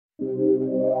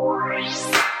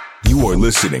You are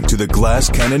listening to the Glass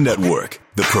Cannon Network,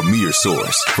 the premier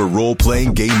source for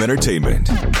role-playing game entertainment.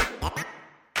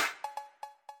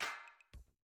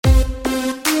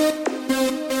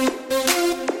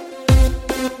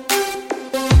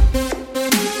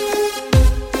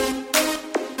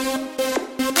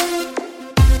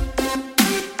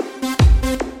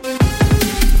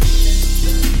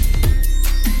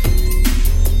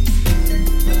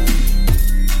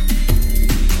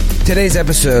 Today's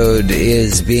episode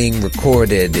is being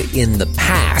recorded in the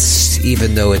past,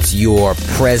 even though it's your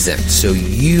present, so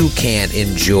you can't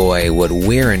enjoy what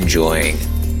we're enjoying,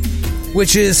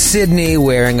 which is Sydney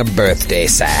wearing a birthday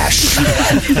sash.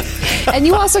 And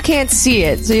you also can't see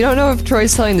it, so you don't know if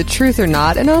Troy's telling the truth or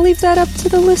not, and I'll leave that up to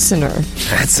the listener.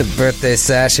 That's a birthday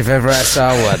sash if ever I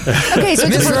saw one. Okay, so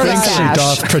it's a birthday sash.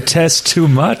 Doth protest too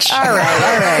much. All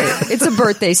right. It's a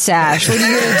birthday sash. What are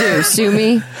you going to do, sue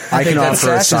me? I can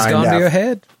offer a signed gone to your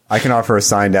head. I can offer a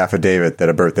signed affidavit that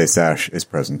a birthday sash is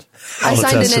present. I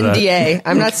signed an NDA.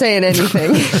 I'm not saying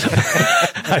anything.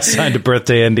 I signed a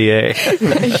birthday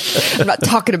NDA. I'm not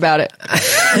talking about it.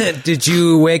 Did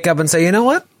you wake up and say, you know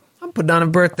what? I'm putting on a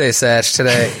birthday sash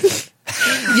today.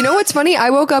 You know what's funny? I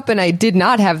woke up and I did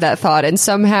not have that thought, and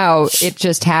somehow it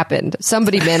just happened.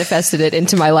 Somebody manifested it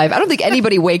into my life. I don't think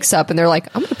anybody wakes up and they're like,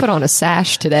 I'm going to put on a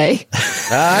sash today.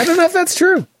 I don't know if that's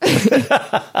true.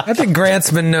 I think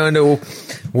Grant's been known to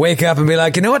wake up and be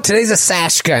like, you know what? Today's a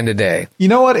sash kind of day. You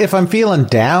know what? If I'm feeling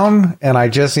down and I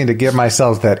just need to give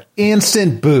myself that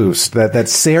instant boost, that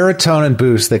serotonin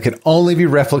boost that can only be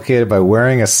replicated by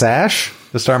wearing a sash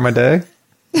to start my day,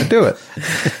 I do it.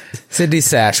 Sydney's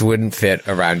sash wouldn't fit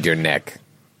around your neck.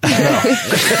 It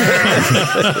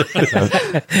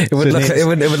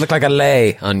would look like a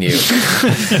lei on you.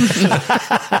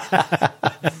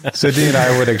 Sydney and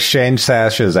I would exchange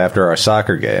sashes after our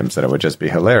soccer games, and it would just be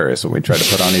hilarious when we tried to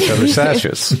put on each other's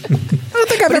sashes. I don't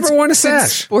think I've ever worn a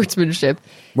sash. Sportsmanship.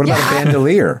 What about a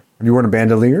bandolier? Have you worn a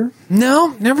bandolier?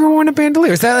 No, never worn a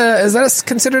bandolier. Is that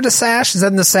considered a sash? Is that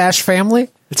in the sash family?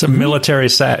 It's a military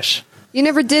sash. You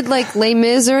never did like Les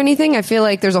Mis or anything? I feel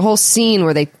like there's a whole scene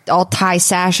where they all tie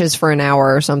sashes for an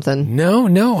hour or something. No.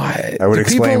 I would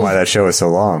explain why that show is so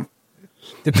long.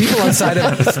 Do people outside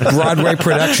of Broadway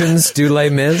productions do Les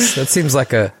Mis? That seems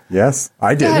like a... Yes,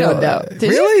 I did. I don't know.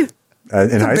 Really?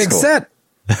 In high big school. Set.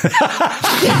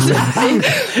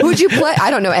 Who'd you play? I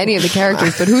don't know any of the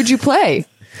characters, but who'd you play?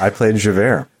 I played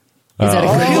Javert. Is that a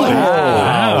good one?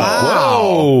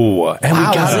 Wow. And we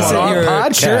got Is this it on your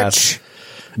podcast. church?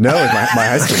 No, it was my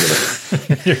high school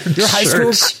did it. Your high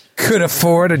school could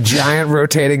afford a giant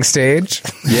rotating stage?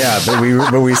 Yeah,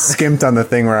 but we skimped on the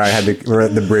thing where where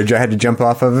the bridge I had to jump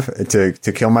off of to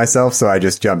kill myself, so I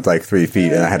just jumped like 3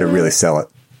 feet and I had to really sell it.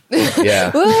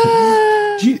 Yeah.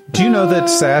 Do you know that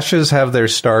sashes have their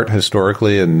start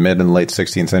historically in mid and late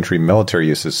 16th century military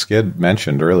uses? Skid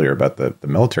mentioned earlier about the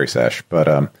military sash,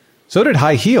 but so did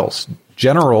high heels.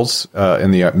 Generals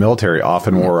in the military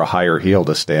often wore a higher heel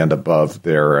to stand above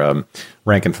their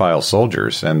rank and file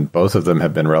soldiers, and both of them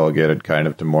have been relegated kind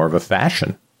of to more of a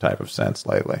fashion type of sense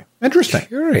lately. Interesting.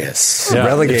 Curious. Yeah.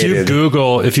 Relegated.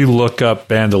 If you look up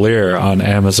bandolier on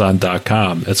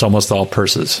Amazon.com, it's almost all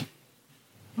purses.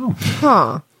 Oh.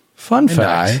 Huh. Fun And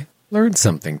fact. I learned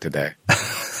something today.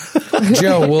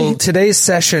 Joe, will today's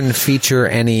session feature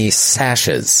any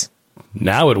sashes?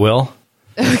 Now it will.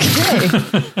 Okay.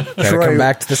 Gotta Troy, come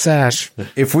back to the sash.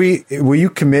 Will you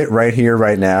commit right here,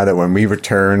 right now, that when we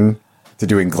return to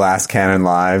doing Glass Cannon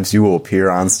Lives, you will appear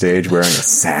on stage wearing a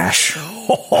sash? You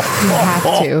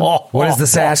have to. What is the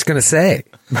sash going to say?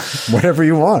 Whatever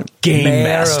you want. Game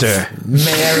Master.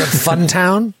 Mayor of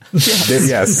Funtown?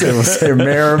 Yes, it will say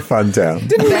Mayor of Funtown.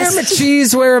 Didn't Mayor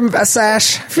McCheese wear a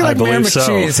sash? I feel I like Mayor believe so.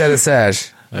 McCheese had a sash.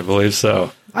 I believe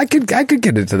so. I could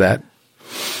get into that.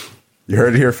 You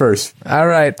heard it here first. All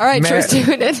right. Troy's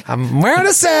doing it. I'm wearing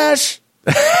a sash.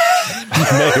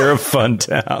 Mayor of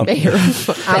Funtown. Mayor.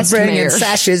 I'm bringing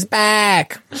sashes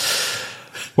back.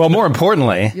 Well, more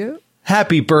importantly,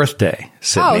 happy birthday,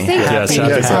 Sydney. Oh, thank you. Yes,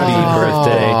 Thank happy you.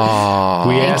 birthday.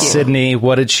 We asked you. Sydney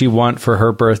what did she want for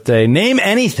her birthday. Name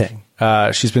anything.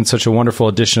 She's been such a wonderful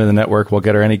addition to the network. We'll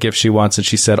get her any gift she wants. And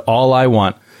she said, all I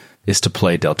want is to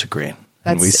play Delta Green.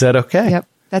 And we said, okay. Yep.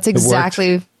 That's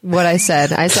exactly what I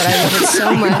said. I said I love it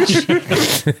so much.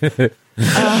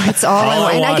 It's all I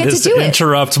want. And I get to do it.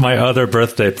 Interrupt my other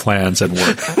birthday plans and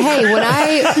work. Hey, when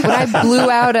I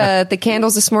blew out the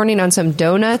candles this morning on some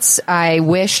donuts, I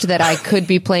wished that I could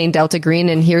be playing Delta Green,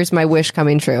 and here's my wish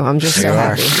coming true. I'm just so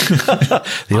happy.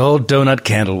 The old donut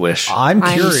candle wish. I'm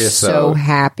curious, so though.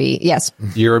 happy. Yes.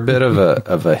 You're a bit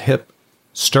of a hip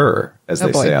stir as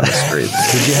they boy. say on the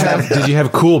streets. Did you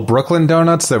have cool Brooklyn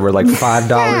donuts that were like $5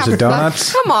 a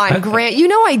donut? Come on, Grant. You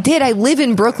know I did. I live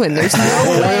in Brooklyn. There's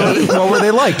no way. What were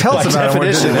they like? Tell us about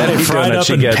definition, it. any Fried donut up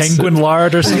she in gets. penguin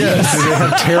lard or something. Did they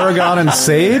have tarragon and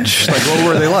sage? Like, what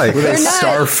were they like? Were they They're not-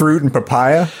 star fruit and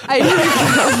papaya? I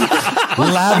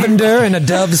didn't Lavender and a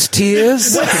dove's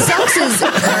tears. What sucks is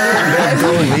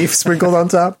Gold leaf sprinkled on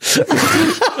top?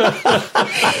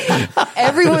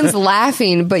 everyone's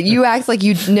laughing, but you act like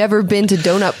you'd never been to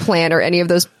Donut Plant or any of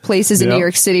those places in Yep. New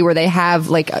York City where they have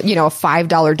like, a $5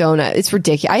 donut. It's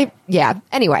ridiculous.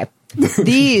 Anyway,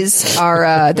 these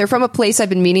are, they're from a place I've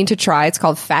been meaning to try. It's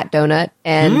called Fat Donut.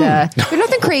 And they're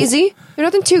nothing crazy. They're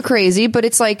nothing too crazy, but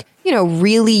it's like,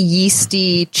 really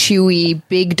yeasty, chewy,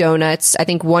 big donuts. I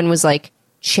think one was like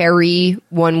cherry,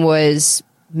 one was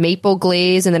maple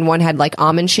glaze, and then one had like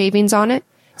almond shavings on it.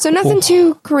 So nothing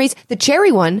too crazy. The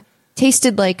cherry one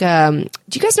tasted like, do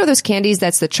you guys know those candies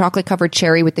that's the chocolate covered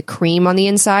cherry with the cream on the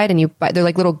inside, and you bite, they're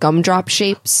like little gumdrop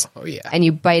shapes. Oh, yeah. And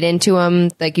you bite into them,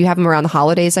 like you have them around the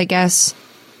holidays, I guess.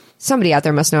 Somebody out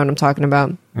there must know what I'm talking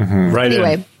about. Right.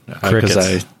 Anyway.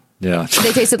 Crickets. Yeah.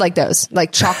 They tasted like those,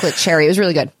 like chocolate cherry. It was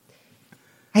really good.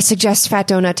 I suggest Fat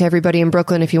Donut to everybody in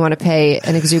Brooklyn if you want to pay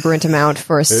an exuberant amount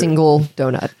for a single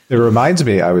donut. It reminds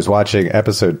me, I was watching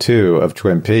episode 2 of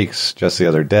Twin Peaks just the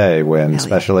other day when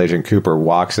Special Agent Cooper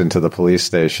walks into the police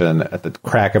station at the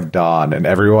crack of dawn, and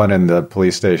everyone in the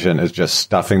police station is just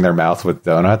stuffing their mouth with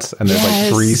donuts. And there's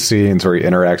like 3 scenes where he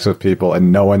interacts with people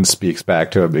and no one speaks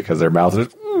back to him because their mouth is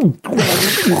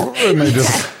and they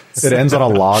just... It ends on a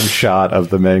long shot of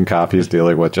the main cop he's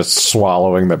dealing with just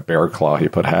swallowing the bear claw he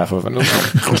put half of in his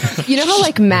mouth. You know how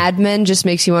like Mad Men just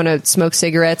makes you want to smoke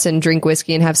cigarettes and drink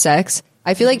whiskey and have sex?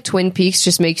 I feel like Twin Peaks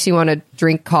just makes you want to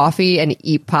drink coffee and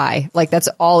eat pie. Like that's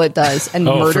all it does. And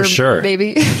Oh, murder, for sure.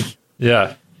 baby.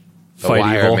 Yeah. The Fight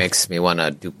Wire evil. makes me want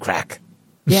to do crack.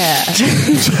 Yeah.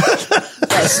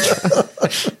 That's true.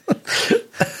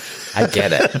 I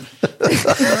get it.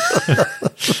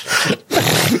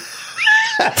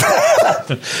 I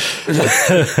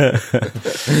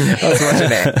was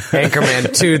watching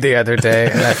Anchorman 2 the other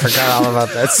day, and I forgot all about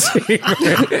that scene.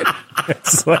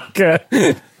 It's like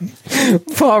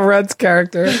Paul Rudd's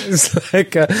character is like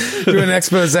doing an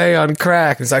expose on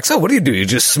crack. He's like, so what do? You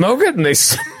just smoke it? And they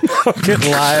smoke it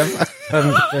live.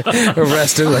 And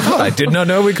arrested. Like, oh, I did not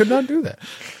know we could not do that.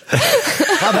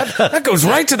 Wow, that goes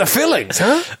right to the fillings,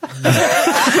 huh?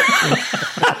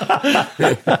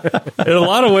 In a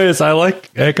lot of ways, I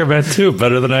like Anchorman 2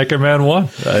 better than Anchorman 1.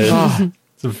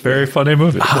 It's a very funny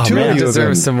movie. The two of you have been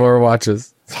Deserves some more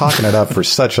watches. talking it up for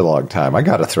such a long time. I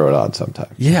got to throw it on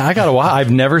sometime. Yeah, I gotta watch.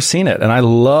 I've never seen it, and I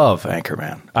love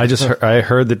Anchorman. I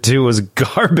heard that 2 was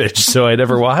garbage, so I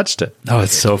never watched it. Oh,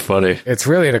 it's so funny. It's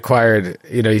really an acquired,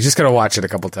 you just got to watch it a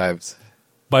couple times.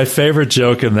 My favorite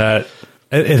joke in that,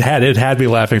 it had me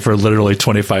laughing for literally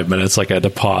 25 minutes. Like I had to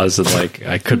pause and like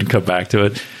I couldn't come back to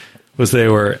it. Was they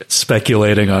were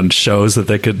speculating on shows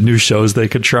that new shows they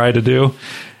could try to do.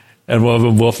 And one of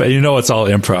them, it's all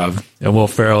improv. And Will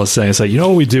Ferrell is saying, it's like, you know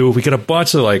what we do? We get a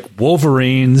bunch of like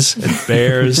Wolverines and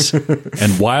bears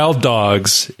and wild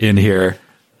dogs in here,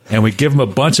 and we give them a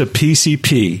bunch of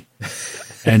PCP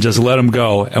and just let them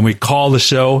go. And we call the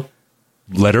show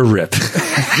Let Her Rip.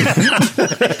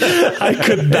 I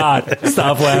could not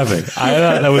stop laughing. I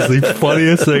thought that was the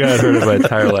funniest thing I'd heard in my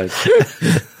entire life.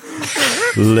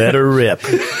 Let her rip.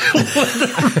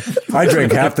 I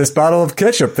drank half this bottle of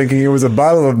ketchup thinking it was a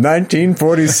bottle of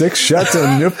 1946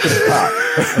 Chateau Neuf de Pape.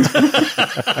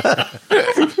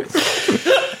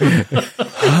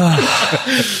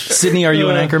 Sydney, are you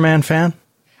an Anchorman fan?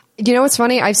 You know what's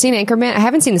funny? I've seen Anchorman. I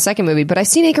haven't seen the second movie, but I've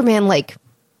seen Anchorman like,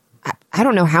 I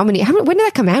don't know how many. When did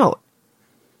that come out?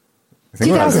 I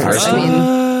think when I was in high 2000s. school. I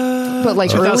mean, but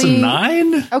like early.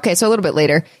 2009? Okay, so a little bit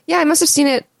later. Yeah, I must have seen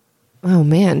it. Oh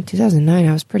man, 2009.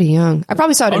 I was pretty young. I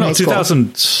probably saw it in high school.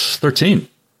 2013.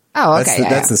 Oh, okay.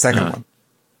 That's the second one.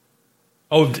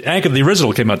 Oh, Anchor, the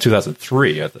original came out in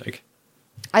 2003, I think.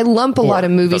 I lump a lot of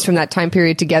movies from that time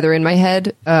period together in my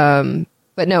head.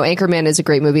 But no, Anchorman is a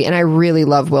great movie, and I really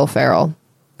love Will Ferrell.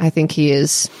 I think he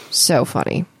is so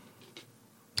funny.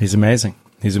 He's amazing.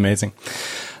 He's amazing.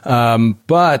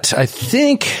 But I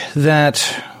think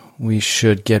that we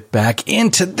should get back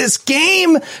into this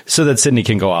game so that Sydney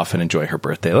can go off and enjoy her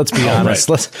birthday. Let's be honest.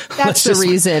 Right. That's the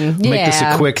reason. Make this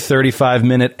a quick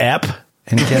 35-minute ep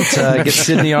and get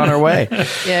Sydney on her way.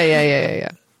 Yeah.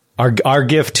 Our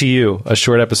gift to you, a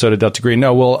short episode of Delta Green.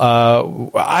 No, well,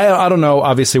 I don't know,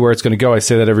 obviously, where it's going to go. I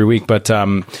say that every week. But,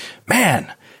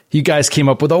 man, you guys came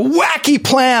up with a wacky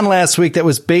plan last week that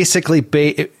was basically,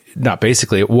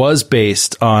 it was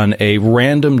based on a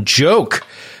random joke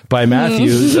by Matthew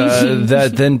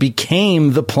that then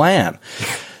became the plan.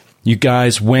 You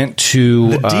guys went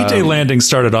to... The D-Day landing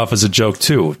started off as a joke,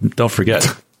 too. Don't forget.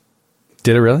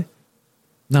 Did it really?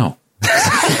 No.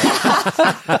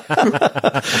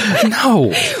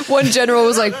 No. One general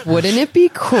was like, wouldn't it be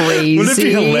crazy? Wouldn't it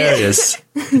be hilarious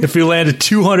if we landed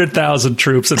 200,000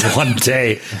 troops in one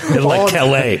day in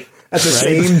Calais? At the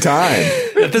same time.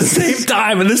 At the same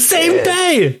time, in the same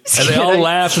day. And they all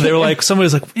laughed, and they were like, somebody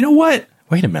was like, you know what?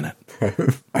 Wait a minute.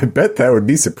 I bet that would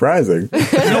be surprising.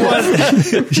 You know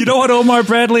what? You know what, Omar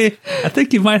Bradley? I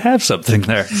think you might have something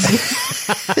there.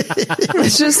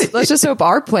 Let's just hope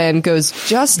our plan goes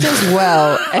just as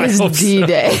well as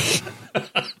D-Day.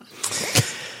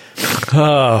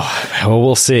 Well,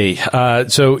 we'll see.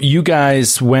 So you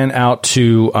guys went out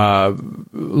to a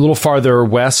little farther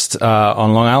west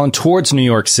on Long Island towards New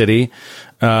York City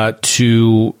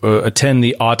to attend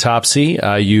the autopsy.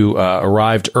 You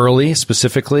arrived early,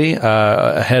 specifically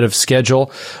ahead of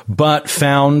schedule, but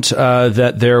found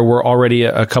that there were already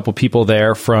a couple people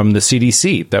there from the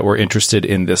CDC that were interested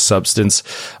in this substance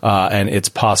and its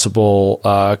possible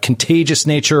contagious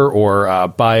nature or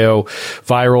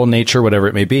bioviral nature, whatever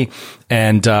it may be.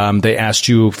 And they asked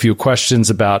you a few questions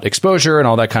about exposure and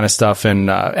all that kind of stuff. And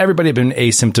everybody had been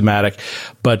asymptomatic.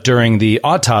 But during the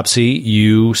autopsy,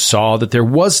 you saw that there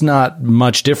was not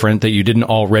much different that you didn't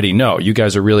already know. You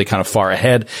guys are really kind of far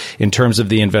ahead in terms of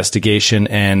the investigation.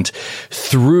 And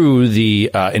through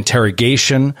the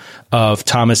interrogation of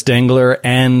Thomas Dengler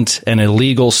and an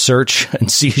illegal search and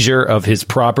seizure of his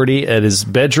property at his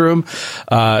bedroom,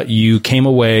 you came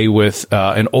away with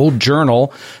an old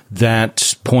journal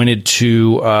that pointed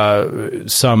to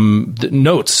some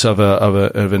notes of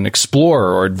an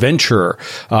explorer or adventurer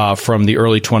from the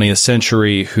early 20th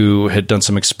century who had done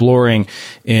some exploring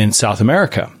in South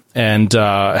America and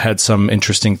had some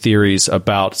interesting theories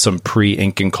about some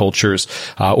pre-Incan cultures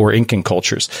or Incan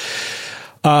cultures.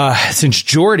 Since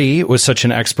Jordy was such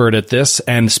an expert at this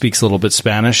and speaks a little bit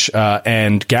Spanish,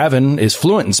 and Gavin is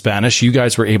fluent in Spanish, you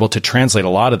guys were able to translate a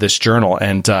lot of this journal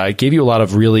and gave you a lot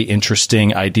of really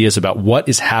interesting ideas about what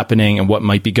is happening and what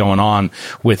might be going on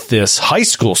with this high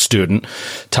school student,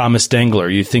 Thomas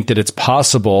Dengler. You think that it's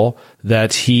possible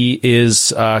that he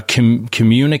is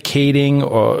communicating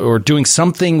or doing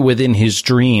something within his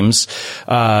dreams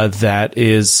that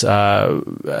is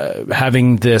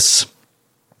having this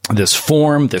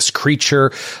form, this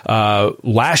creature,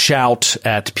 lash out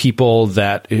at people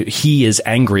that he is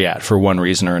angry at for one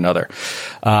reason or another.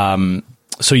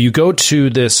 So you go to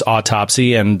this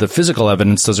autopsy and the physical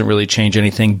evidence doesn't really change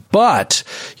anything, but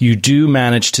you do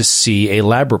manage to see a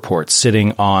lab report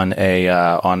sitting on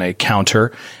a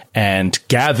counter. And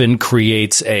Gavin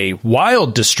creates a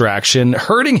wild distraction,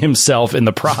 hurting himself in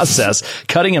the process,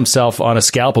 cutting himself on a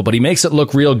scalpel, but he makes it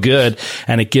look real good.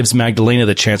 And it gives Magdalena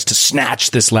the chance to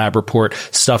snatch this lab report,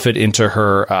 stuff it into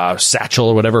her satchel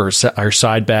or whatever, her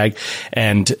side bag.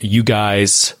 And you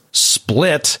guys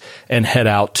split and head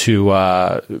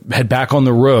back on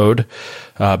the road,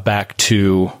 back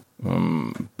to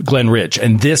Glen Ridge.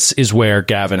 And this is where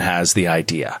Gavin has the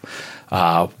idea.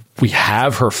 We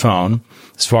have her phone.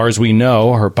 As far as we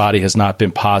know, her body has not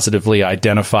been positively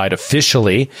identified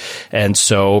officially. And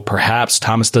so perhaps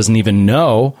Thomas doesn't even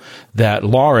know that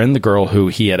Lauren, the girl who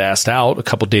he had asked out a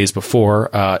couple days before,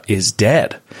 is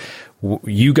dead.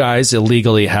 You guys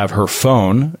illegally have her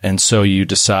phone. And so you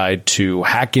decide to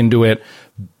hack into it,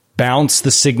 bounce the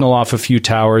signal off a few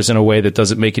towers in a way that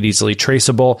doesn't make it easily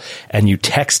traceable. And you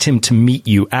text him to meet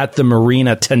you at the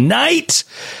marina tonight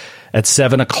at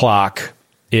 7:00.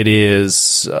 It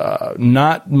is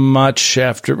not much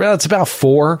after, well, it's about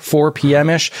 4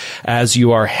 p.m.-ish as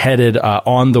you are headed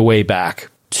on the way back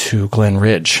to Glen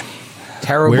Ridge.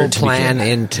 Terrible plan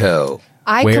in tow.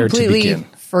 I completely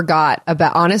forgot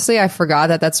about, honestly, I forgot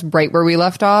that that's right where we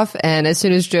left off. And as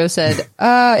soon as Joe said,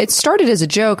 it started as a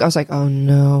joke, I was like, oh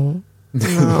no,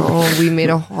 we made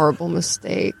a horrible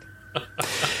mistake.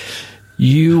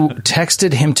 You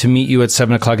texted him to meet you at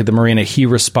 7:00 at the marina. He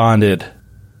responded,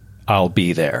 I'll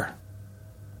be there.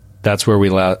 That's where we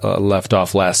left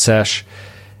off last sesh.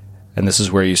 And this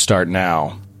is where you start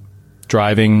now.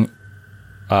 Driving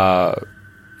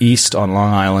east on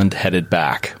Long Island, headed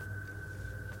back.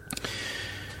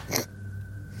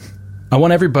 I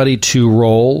want everybody to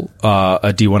roll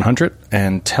a D100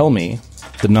 and tell me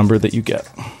the number that you get.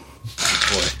 Boy.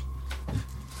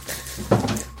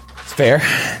 It's fair.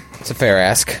 It's a fair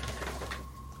ask.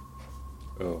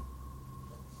 Oh.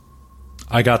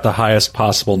 I got the highest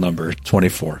possible number,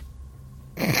 24.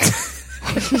 I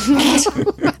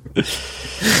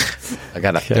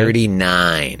got a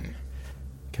 39.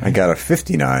 I got a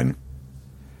 59.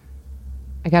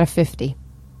 I got a 50.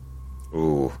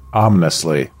 Ooh,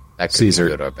 Ominously, that could Caesar.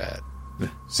 be good or bad.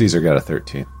 Caesar got a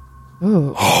 13.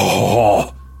 Ooh.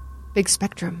 Oh. Big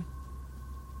spectrum.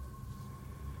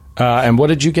 And what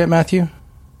did you get, Matthew?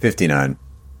 59.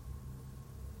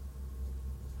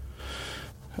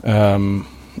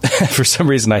 For some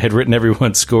reason, I had written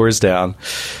everyone's scores down,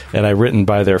 and I written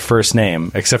by their first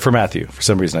name, except for Matthew. For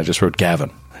some reason, I just wrote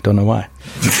Gavin. I don't know why.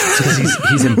 It's because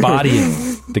he's embodying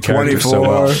the character 24, so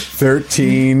well.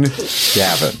 13,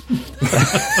 Gavin.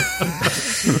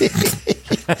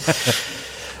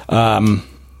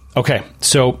 Okay,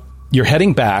 so you're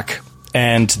heading back,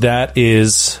 and that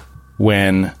is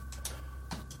when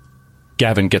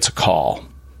Gavin gets a call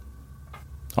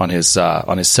on his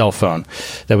cell phone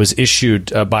that was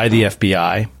issued by the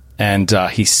FBI, and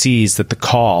he sees that the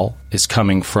call is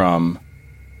coming from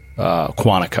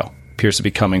Quantico. Appears to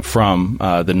be coming from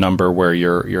the number where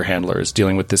your handler is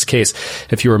dealing with this case.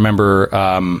 If you remember,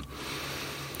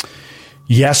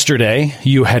 yesterday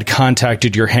you had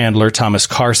contacted your handler, Thomas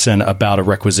Carson, about a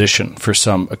requisition for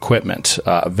some equipment,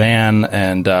 a van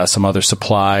and some other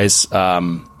supplies.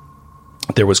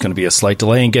 There was going to be a slight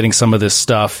delay in getting some of this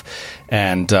stuff,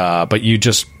 and but you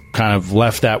just kind of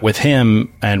left that with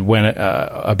him and went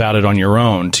about it on your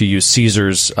own to use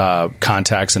Caesar's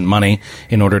contacts and money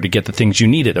in order to get the things you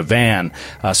needed: a van,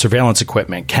 surveillance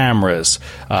equipment, cameras,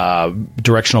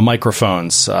 directional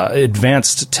microphones,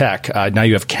 advanced tech. Now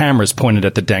you have cameras pointed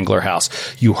at the Dengler house.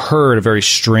 You heard a very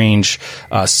strange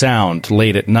sound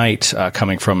late at night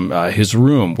coming from his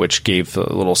room, which gave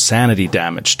a little sanity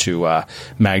damage to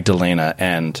Magdalena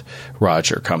and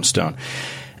Roger Comstone.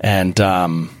 And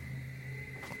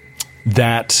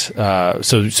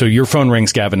so your phone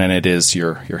rings, Gavin, and it is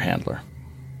your handler.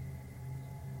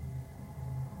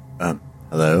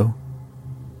 Hello?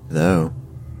 Hello?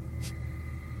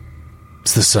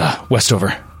 Is this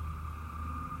Westover?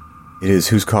 It is.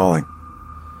 Who's calling?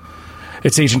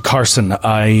 It's Agent Carson.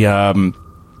 I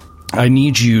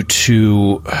need you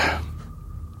to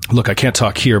look. I can't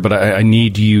talk here, but I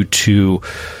need you to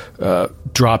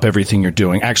drop everything you're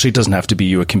doing. Actually, it doesn't have to be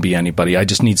you. It can be anybody. I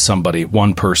just need somebody,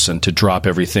 one person, to drop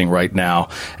everything right now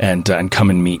and come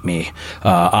and meet me.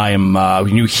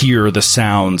 When you hear the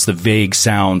sounds, the vague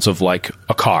sounds of like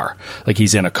a car, like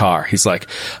he's in a car. He's like,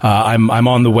 I'm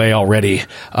on the way already.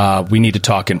 We need to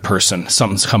talk in person.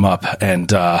 Something's come up,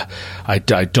 and I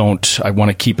want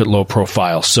to keep it low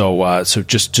profile. So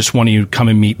just one of you come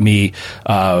and meet me,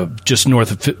 just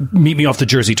north of, meet me off the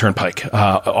Jersey Turnpike,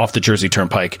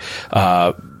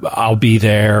 I'll be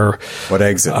there. What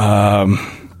exit?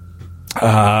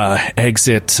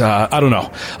 Exit. I don't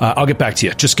know. I'll get back to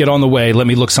you. Just get on the way. Let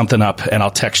me look something up, and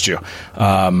I'll text you.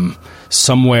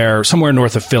 Somewhere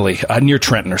north of Philly, near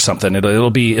Trenton or something. It'll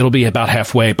be about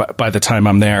halfway by the time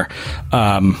I'm there.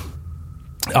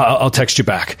 I'll text you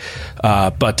back.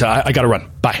 But I gotta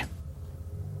run. Bye.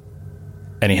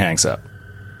 And he hangs up.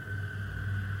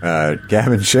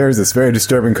 Gavin shares this very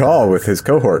disturbing call with his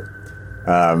cohort.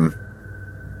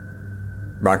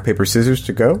 Rock, paper, scissors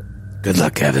to go? Good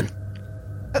luck, Gavin.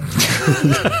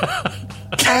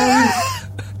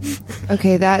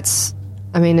 Okay, that's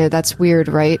weird,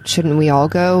 right? Shouldn't we all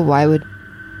go? Why would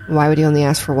he only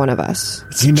ask for one of us?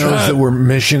 He knows that we're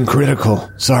mission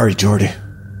critical. Sorry, Jordy.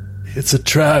 It's a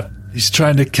trap. He's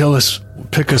trying to kill us,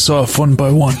 pick us off one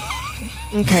by one.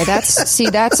 Okay, that's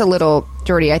a little,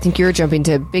 Jordy, I think you're jumping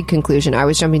to a big conclusion. I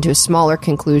was jumping to a smaller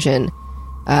conclusion,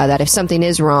 that if something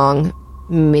is wrong,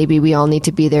 maybe we all need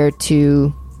to be there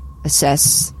to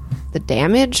assess the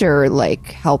damage or, like,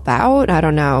 help out. I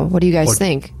don't know. What do you guys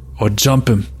think? Or jump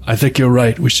him. I think you're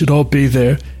right. We should all be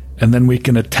there, and then we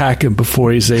can attack him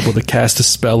before he's able to cast a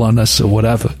spell on us or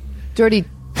whatever. Jordy,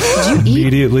 did you eat?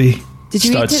 Immediately Did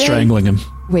you start eat today? strangling him.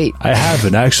 Wait. I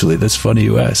haven't, actually. That's funny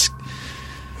you ask.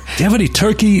 Do you have any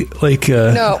turkey? Like,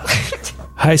 No.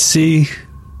 high C,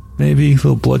 maybe? A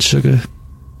little blood sugar?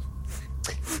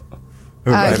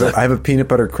 I have a peanut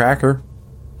butter cracker.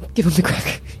 Give him the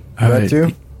crack. All That right.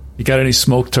 too? You got any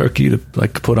smoked turkey to,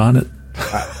 like, put on it?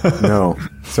 No.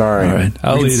 Sorry. All right.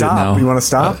 I'll We can eat it stop. now. You want to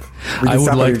stop? We I can would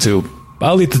stop like at- to.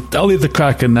 I'll eat the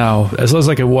cracker now. As long as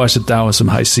I can wash it down with some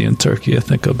high C and turkey, I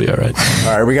think I'll be all right.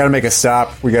 All right, we got to make a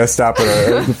stop. We got to stop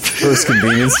at the first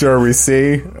convenience store we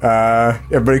see.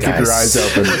 Everybody keep your eyes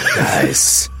open.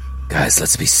 Guys,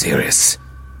 let's be serious.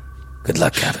 Good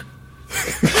luck, Gavin.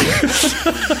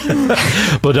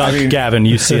 But Gavin,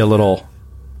 you see a little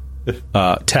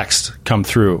text come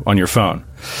through on your phone,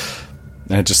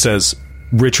 and it just says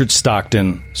Richard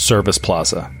Stockton Service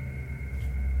Plaza,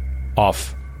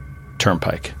 off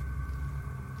Turnpike.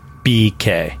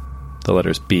 BK. The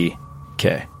letters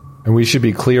BK. And we should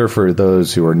be clear for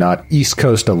those who are not East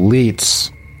Coast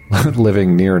elites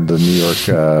living near the New York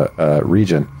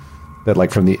region that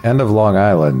like from the end of Long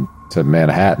Island to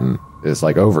Manhattan is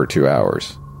like over 2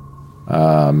 hours.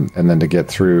 And then to get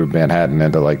through Manhattan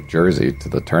into like Jersey to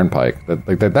the Turnpike,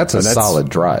 that's a solid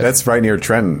drive. That's right near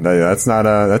Trenton. That's not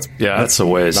that's a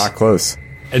ways. Not close.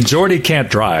 And Jordy can't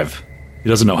drive. He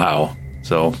doesn't know how.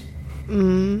 So, I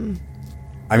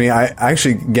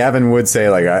mean, Gavin would say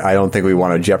like I don't think we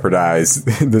want to jeopardize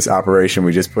this operation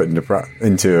we just put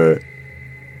into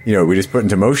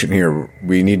motion here.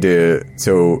 We need to.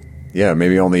 So yeah,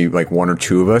 maybe only like one or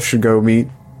two of us should go meet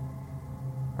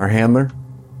our handler.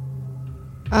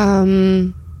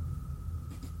 I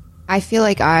feel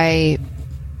like I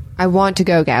want to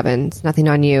go, Gavin. It's nothing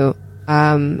on you.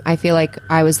 I feel like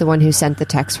I was the one who sent the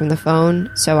text from the phone,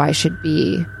 so I should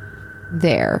be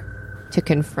there to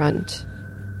confront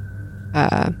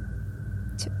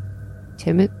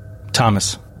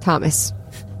Thomas.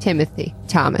 Timothy.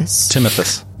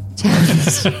 Timothus.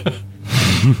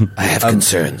 I have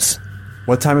concerns.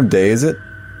 What time of day is it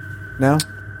now?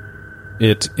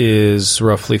 It is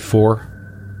roughly 4.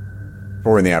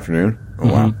 4 in the afternoon.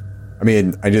 Oh wow! I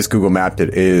mean, I just Google mapped it.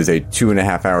 It is a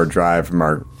 2.5 hour drive from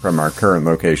our current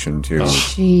location to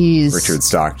Richard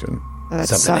Stockton. That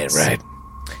Something sucks. ain't right.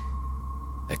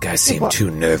 That guy seemed too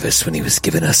nervous when he was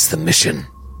giving us the mission.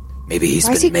 Maybe he's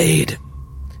been made,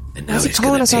 and now he's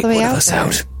going to take one of us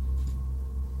out.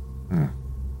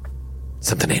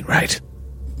 Something ain't right.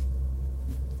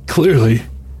 clearly,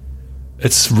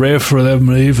 it's rare for them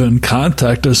to even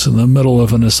contact us in the middle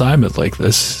of an assignment like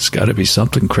this. There's got to be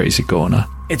something crazy going on.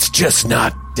 It's just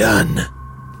not done.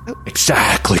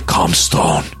 Exactly,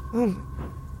 Comstone.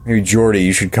 Maybe Jordy,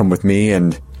 you should come with me,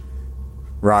 and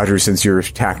Roger, since you're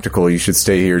tactical, you should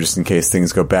stay here just in case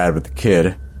things go bad with the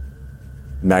kid.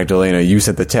 Magdalena, you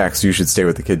sent the text, you should stay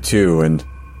with the kid too, and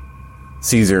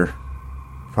Caesar,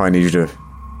 probably need you to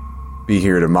be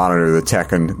here to monitor the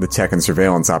tech and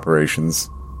surveillance operations.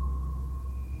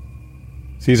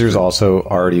 Caesar's also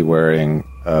already wearing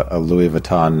a Louis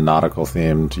Vuitton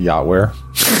nautical-themed yacht wear,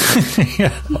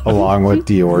 along with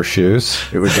Dior shoes.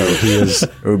 It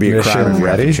would be a crime if we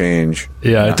had to change.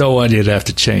 Yeah, I don't want you to have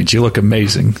to change. You look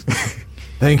amazing.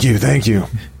 Thank you.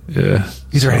 Yeah.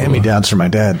 These are hand-me-downs from my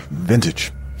dad.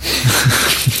 Vintage.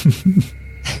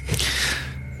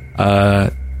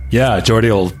 Yeah, Jordy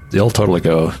he'll totally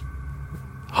go.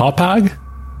 Hopag?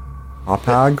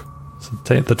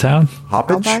 The town?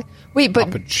 Hoppage? Wait,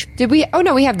 but did we? Oh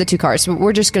no, we have the two cars. So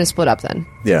we're just going to split up then.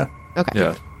 Yeah. Okay.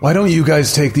 Yeah. Why don't you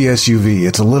guys take the SUV?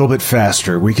 It's a little bit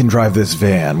faster. We can drive this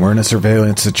van. We're in a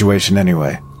surveillance situation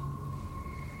anyway.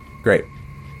 Great.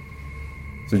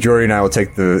 So Jordy and I will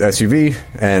take the SUV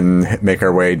and make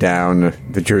our way down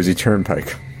the Jersey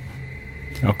Turnpike.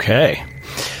 Okay.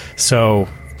 So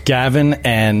Gavin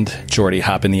and Jordy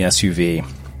hop in the SUV,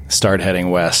 start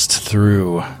heading west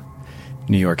through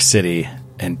New York City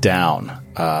and down.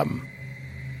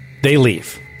 They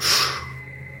leave.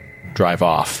 Drive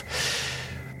off.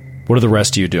 What are the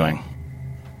rest of you doing?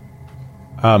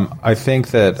 I think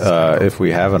that if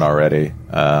we haven't already,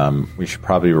 we should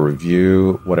probably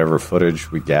review whatever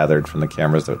footage we gathered from the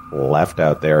cameras that left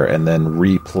out there and then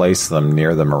replace them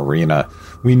near the marina.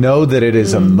 We know that it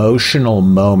is emotional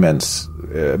moments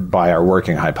by our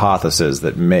working hypothesis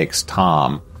that makes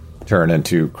Tom turn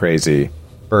into crazy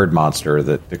bird monster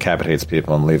that decapitates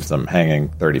people and leaves them hanging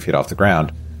 30 feet off the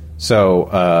ground. So,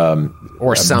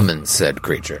 Or summons said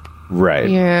creature. right.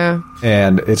 Yeah.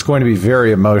 And it's going to be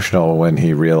very emotional when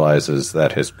he realizes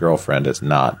that his girlfriend is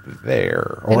not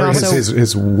there. Or And also-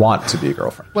 his want to be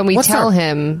girlfriend. When we tell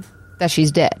him that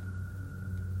she's dead.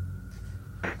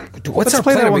 What's Let's our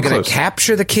play plan? that Are we one going to close.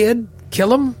 capture the kid?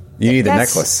 Kill him? You need the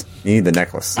That's- necklace. You need the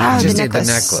necklace. Ah, Just the need the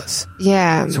necklace. necklace.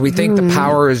 Yeah. So we think the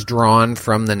power is drawn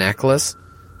from the necklace?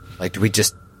 Like, do we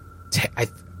just... are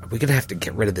we going to have to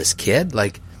get rid of this kid?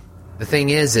 Like, the thing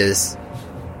is...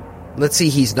 Let's see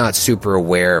he's not super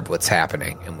aware of what's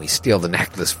happening, and we steal the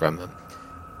necklace from him.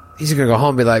 He's going to go home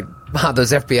and be like, wow,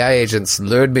 those FBI agents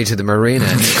lured me to the marina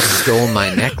and stole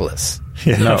my necklace.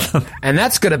 No. And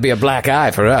that's going to be a black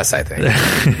eye for us, I think.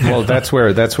 Well, that's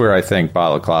where I think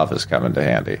balaclava's coming to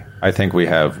handy. I think we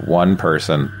have one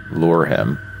person lure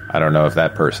him. I don't know if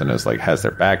that person is like has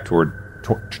their back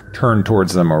turned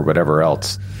towards them or whatever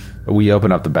else. But we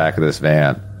open up the back of this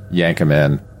van, yank him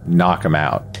in, knock him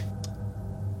out.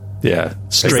 Yeah.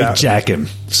 Straight jack him.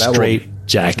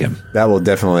 That will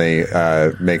definitely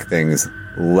make things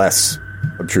less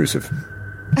obtrusive.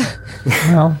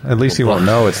 Well, at least he won't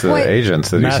know it's the Wait. agents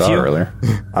that he Matthew? saw earlier.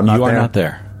 I'm not You are there. not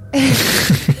there.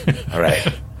 All right.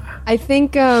 I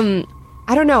think I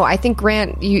I don't know. I think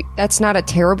Grant, that's not a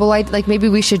terrible idea. Like, maybe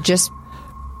we should just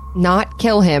not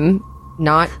kill him,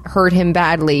 not hurt him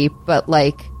badly, but,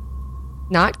 like,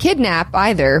 not kidnap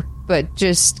either, but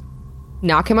just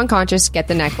knock him unconscious, get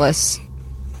the necklace,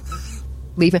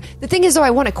 leave him. The thing is, though,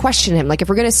 I want to question him. Like, if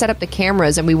we're going to set up the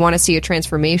cameras and we want to see a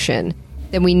transformation,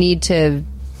 then we need to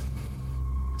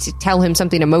tell him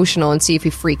something emotional and see if he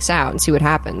freaks out and see what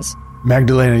happens.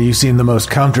 Magdalena, you seem the most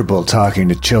comfortable talking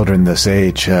to children this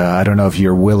age. I don't know if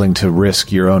you're willing to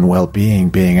risk your own well-being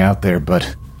being out there,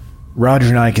 but Roger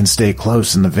and I can stay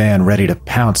close in the van, ready to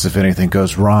pounce if anything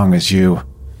goes wrong as you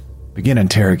begin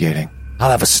interrogating.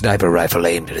 I'll have a sniper rifle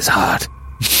aimed at his heart.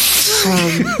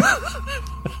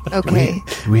 Okay.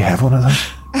 Do we have one of those?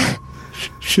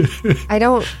 I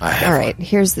don't... All right,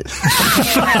 here's the...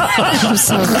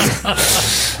 I'm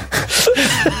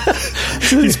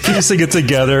He's piecing it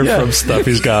together from stuff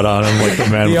he's got on him, like the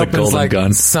man He with the opens golden like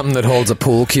gun. something that holds a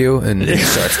pool cue and he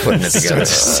starts putting it together.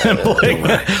 Assembling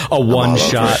a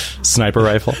one-shot sniper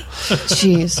rifle.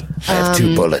 Jeez. I have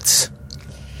 2 bullets.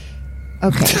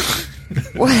 Okay.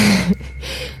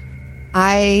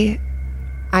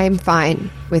 I'm fine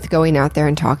with going out there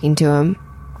and talking to him.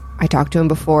 I talked to him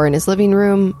before in his living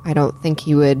room. I don't think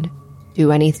he would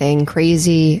do anything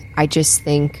crazy. I just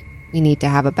think we need to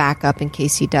have a backup in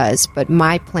case he does. But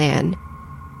my plan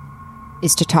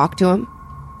is to talk to him.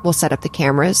 We'll set up the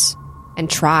cameras and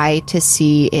try to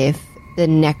see if the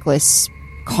necklace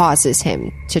causes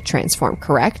him to transform,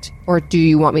 correct? Or do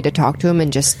you want me to talk to him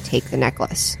and just take the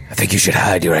necklace? I think you should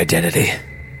hide your identity.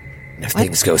 And if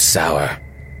things go sour,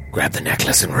 grab the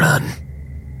necklace and run.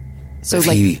 So, if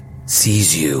he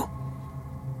sees you,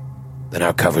 then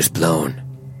our cover's blown.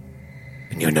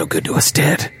 And you're no good to us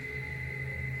dead.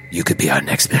 You could be our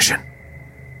next mission.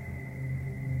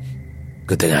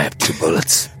 Good thing I have 2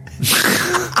 bullets.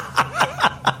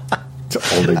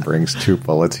 Only brings 2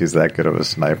 bullets. He's that good of a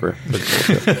sniper.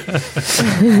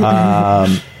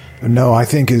 No, I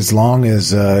think as long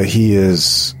as he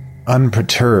is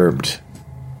unperturbed,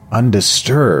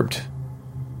 undisturbed,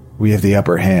 we have the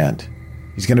upper hand.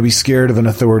 He's going to be scared of an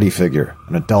authority figure,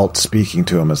 an adult speaking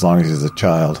to him as long as he's a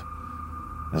child.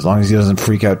 As long as he doesn't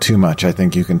freak out too much, I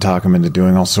think you can talk him into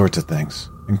doing all sorts of things,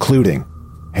 including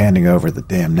handing over the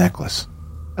damn necklace.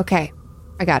 Okay,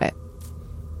 I got it.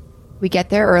 We get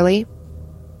there early.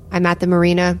 I'm at the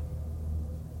marina.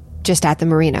 Just at the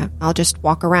marina. I'll just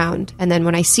walk around. And then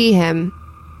when I see him,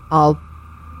 I'll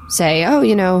say,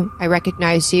 oh, I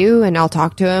recognize you, and I'll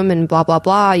talk to him, and blah, blah,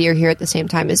 blah. You're here at the same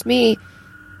time as me.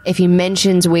 If he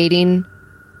mentions waiting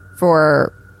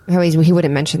for... Oh, he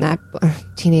wouldn't mention that.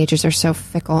 Teenagers are so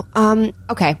fickle.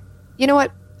 Okay. You know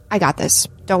what? I got this.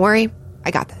 Don't worry.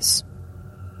 I got this.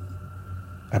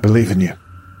 I believe in you.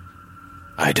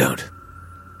 I don't.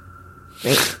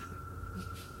 Great.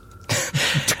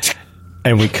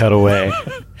 And we cut away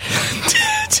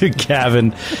to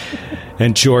Gavin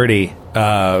and Jordy.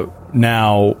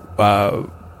 Now,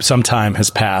 some time has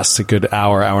passed, a good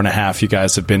hour and a half. You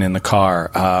guys have been in the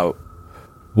car.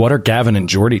 What are Gavin and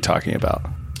Jordy talking about?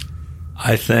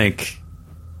 I think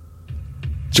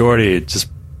Jordy just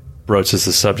broaches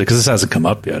the subject because this hasn't come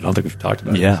up yet. I don't think we've talked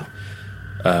about it. Yeah.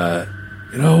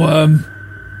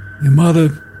 Your mother,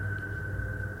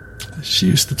 she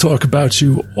used to talk about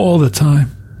you all the time.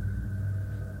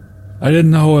 I didn't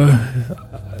know her.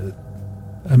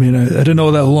 I didn't know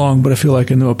her that long, but I feel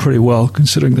like I know her pretty well,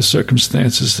 considering the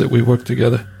circumstances that we worked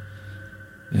together.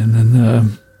 And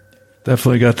then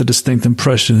definitely got the distinct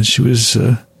impression that she was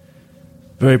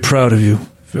very proud of you,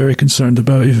 very concerned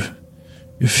about your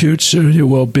future, your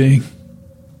well-being.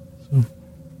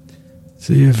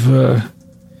 So if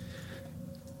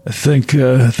I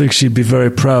think she'd be very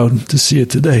proud to see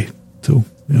it today, too.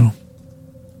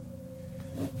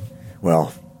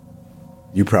 Well,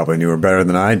 you probably knew her better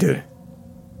than I did.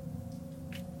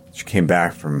 She came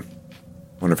back from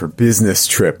one of her business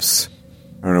trips.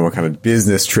 I don't know what kind of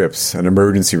business trips an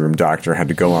emergency room doctor had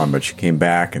to go on, but she came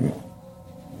back and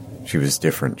she was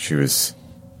different. She was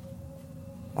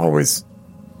always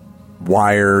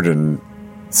wired and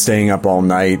staying up all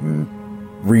night and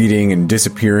reading and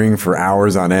disappearing for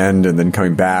hours on end and then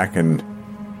coming back, and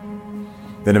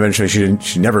then eventually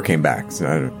she never came back. So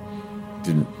I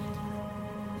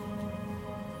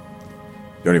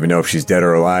don't even know if she's dead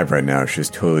or alive right now. She's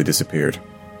totally disappeared.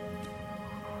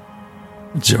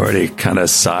 Jordy kind of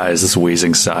sighs, this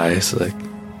wheezing sigh. It's like,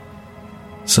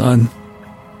 son,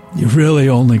 you've really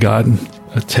only gotten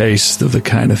a taste of the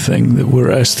kind of thing that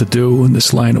we're asked to do in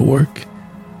this line of work.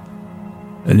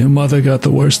 And your mother got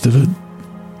the worst of it.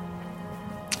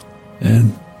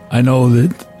 And I know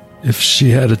that if she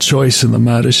had a choice in the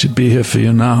matter, she'd be here for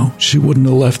you now. She wouldn't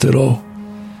have left at all.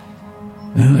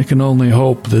 And I can only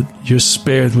hope that you're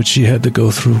spared what she had to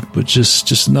go through. But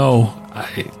just know,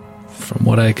 from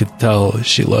what I could tell,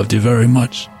 she loved you very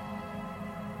much.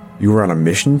 You were on a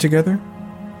mission together?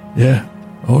 Yeah.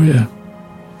 Oh, yeah.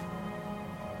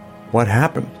 What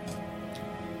happened?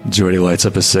 Jordy lights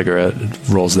up a cigarette and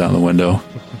rolls down the window.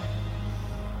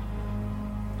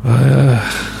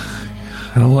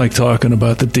 I don't like talking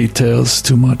about the details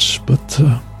too much, but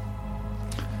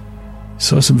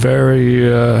saw some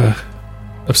very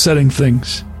upsetting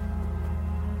things.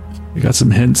 We got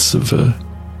some hints of a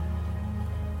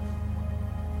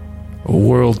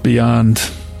world beyond.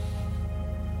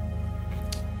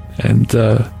 And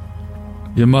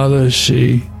your mother,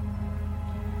 she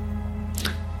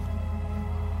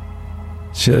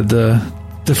had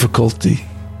difficulty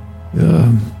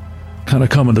kind of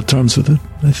coming to terms with it,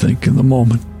 I think, in the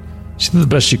moment. She did the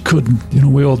best she could,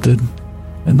 we all did.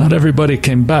 And not everybody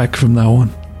came back from that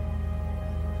one.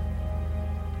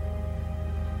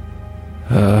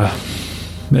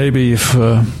 Maybe if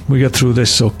we get through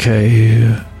this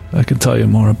okay, I can tell you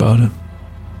more about it.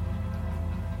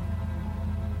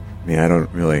 I mean,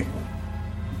 I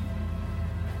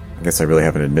guess I really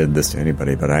haven't admitted this to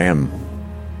anybody, but I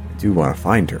do want to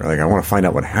find her. Like, I want to find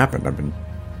out what happened.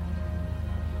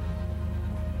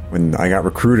 When I got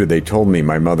recruited, they told me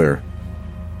my mother,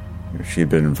 she had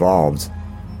been involved.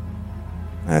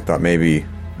 And I thought maybe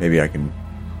I can,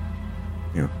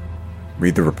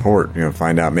 read the report,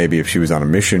 find out maybe if she was on a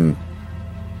mission,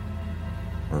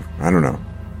 or I don't know.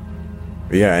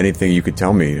 But yeah, anything you could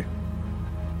tell me.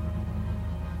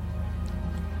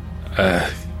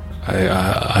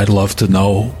 I'd love to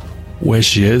know where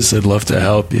she is. I'd love to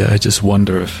help you. I just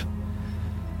wonder if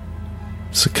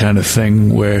it's the kind of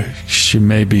thing where she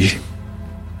might be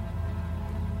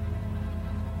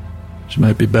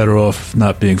better off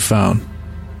not being found.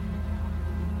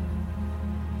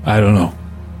 I don't know.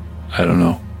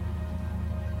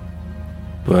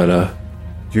 But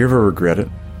do you ever regret it?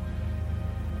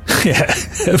 Yeah,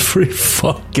 every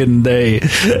fucking day.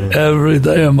 Every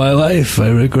day of my life, I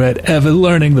regret ever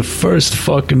learning the first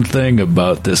fucking thing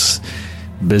about this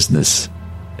business.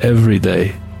 Every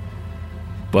day.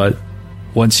 But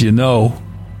once you know,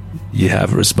 you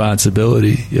have a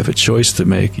responsibility. You have a choice to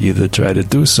make. Either try to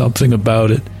do something about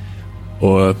it,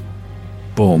 or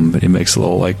boom, he makes a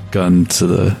little, gun to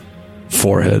the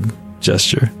forehead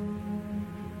gesture.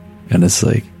 And it's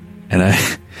like, and I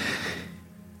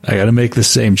gotta make the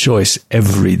same choice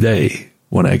every day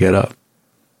when I get up.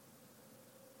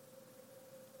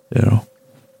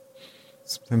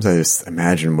 Sometimes I just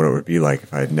imagine what it would be like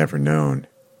if I had never known.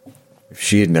 If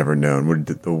she had never known, would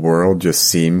the world just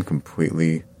seem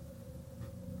completely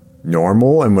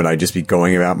normal? And would I just be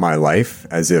going about my life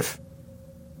as if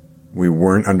we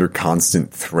weren't under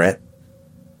constant threat?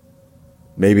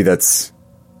 Maybe that's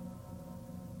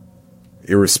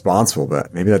irresponsible,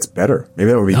 but maybe that's better. Maybe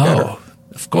that would be better.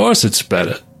 Of course it's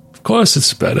better.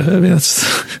 I mean,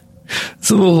 it's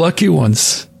the lucky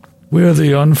ones. We're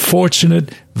the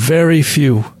unfortunate very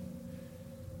few.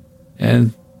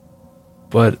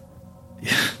 But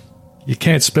you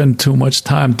can't spend too much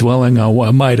time dwelling on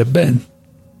what might have been,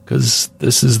 because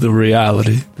this is the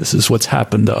reality. This is what's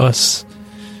happened to us.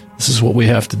 This is what we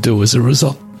have to do as a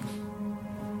result.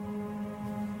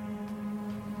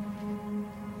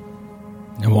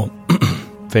 It won't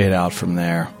fade out from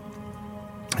there.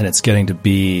 And it's getting to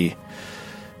be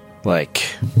like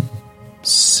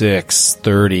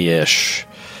 6:30-ish.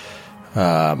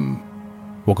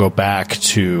 We'll go back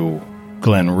to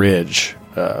Glen Ridge.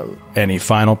 Any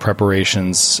final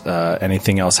preparations,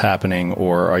 anything else happening,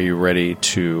 or are you ready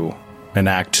to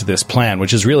enact this plan,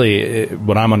 which is really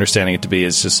what I'm understanding it to be,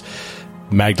 is just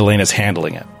Magdalena's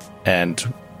handling it,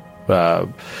 and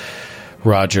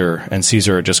Roger and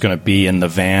Caesar are just going to be in the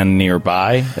van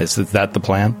nearby? Is that the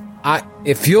plan?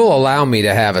 If you'll allow me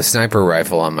to have a sniper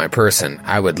rifle on my person,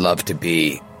 I would love to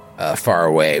be far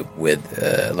away with,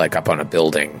 up on a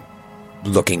building,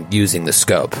 using the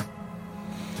scope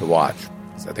to watch.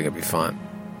 So I think it'd be fun.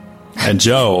 And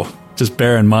Joe, just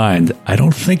bear in mind, I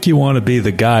don't think you want to be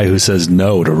the guy who says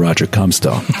no to Roger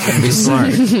Comstone. Be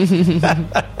smart.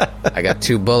 I got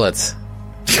 2 bullets.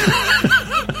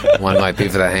 One might be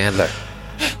for the handler.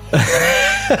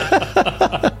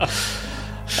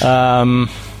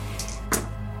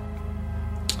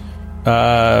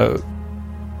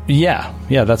 Yeah,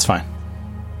 that's fine.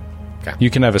 Okay. You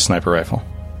can have a sniper rifle.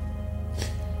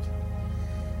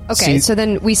 Okay, so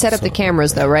then we set up the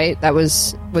cameras, though, right? That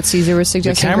was what Caesar was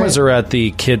suggesting. The cameras are at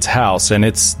the kid's house, and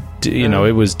it's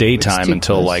it was daytime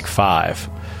until 5.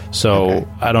 So okay.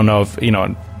 I don't know if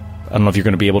I don't know if you're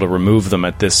going to be able to remove them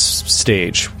at this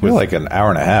stage. I feel like an hour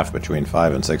and a half between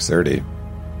 5 and 6:30.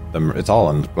 It's all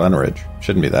in Glenridge.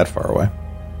 Shouldn't be that far away.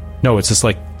 No, it's just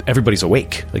like everybody's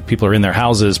awake. Like people are in their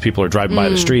houses, people are driving by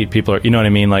the street, people are, you know what I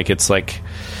mean? Like it's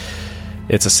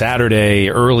a Saturday,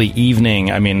 early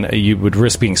evening. I mean, you would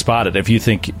risk being spotted. If you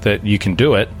think that you can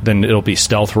do it, then it'll be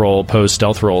stealth roll, pose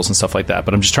stealth rolls and stuff like that.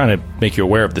 But I'm just trying to make you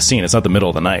aware of the scene. It's not the middle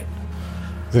of the night.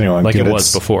 Is anyone like good it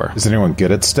was before. Is anyone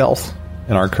good at stealth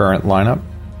in our current lineup?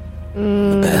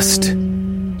 The best.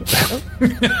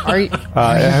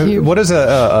 What is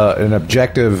an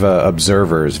objective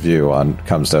observer's view on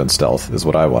Comestone stealth is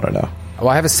what I want to know. Well,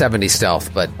 I have a 70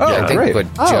 stealth, but I think great.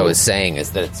 what Joe is saying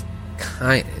is that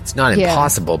it's not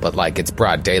impossible, but like it's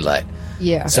broad daylight.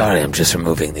 Yeah. Sorry, I'm just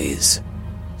removing these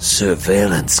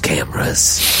surveillance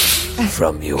cameras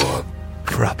from your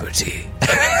property.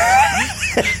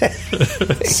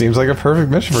 Seems like a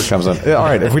perfect mission for Comestone. All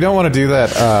right, if we don't want to do that,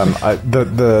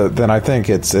 then I think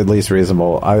it's at least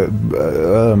reasonable.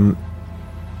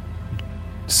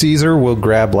 Caesar will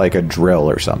grab like a drill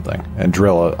or something and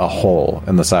drill a hole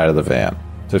in the side of the van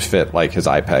to fit like his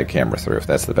iPad camera through, if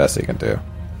that's the best he can do.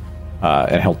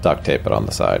 And he'll duct tape it on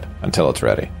the side until it's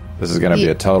ready. This is going to be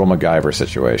a total MacGyver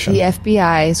situation. The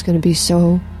FBI is going to be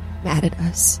so mad at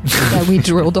us that we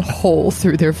drilled a hole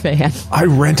through their van. I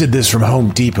rented this from Home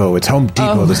Depot. It's Home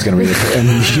Depot that's going to be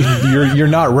and you're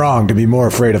not wrong to be more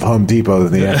afraid of Home Depot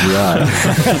than the FBI.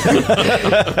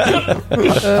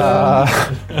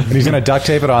 And he's going to duct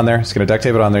tape it on there. He's going to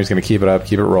keep it up,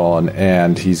 keep it rolling,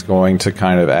 and he's going to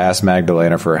kind of ask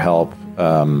Magdalena for help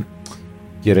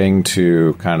getting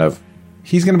to kind of...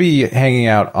 He's going to be hanging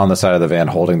out on the side of the van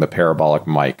holding the parabolic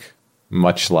mic,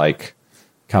 much like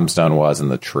Comestone was in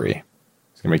the tree.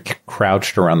 He's going to be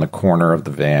crouched around the corner of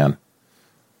the van.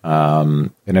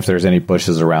 And if there's any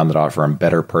bushes around that offer him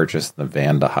better purchase than the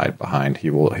van to hide behind,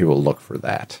 he will look for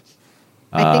that.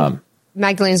 I think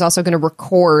Magdalena's also going to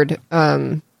record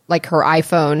like her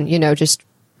iPhone, just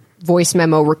voice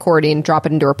memo recording, drop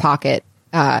it into her pocket,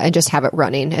 and just have it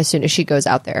running as soon as she goes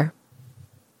out there.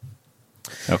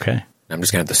 Okay. I'm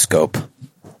just going to have the scope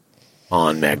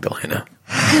on Magdalena.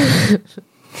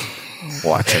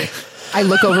 Watching. I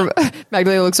look over,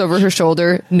 Magdalena looks over her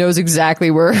shoulder, knows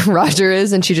exactly where Roger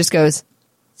is, and she just goes,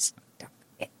 "Stop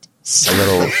it."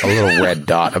 A little red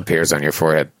dot appears on your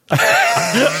forehead.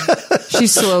 She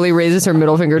slowly raises her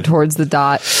middle finger towards the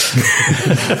dot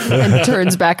and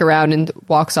turns back around and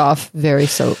walks off very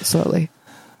slowly.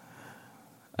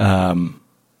 Are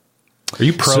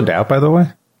you probed out, by the way?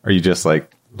 Are you just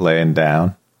like laying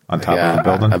down on top of the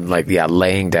building? I'm like,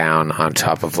 laying down on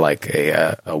top of like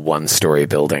a one-story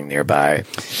building nearby.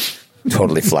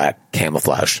 Totally flat,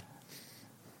 camouflage.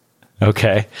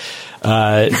 Okay.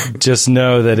 Just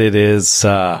know that it is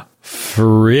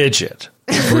frigid,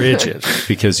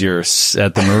 because you're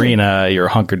at the marina, you're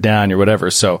hunkered down, you're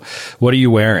whatever. So what are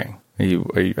you wearing? Are you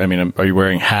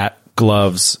wearing hat,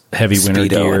 gloves, heavy winter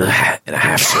gear? And a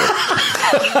half shirt.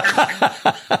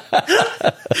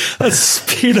 A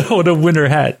Speedo and a winter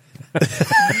hat.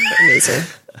 Amazing.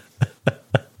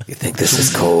 You think this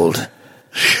is cold?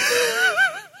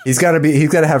 He's got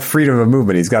to have freedom of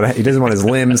movement. He doesn't want his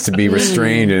limbs to be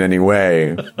restrained in any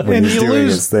way when he's doing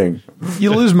his thing.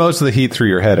 You lose most of the heat through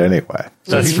your head anyway.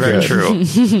 So That's very true.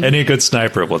 Any good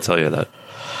sniper will tell you that.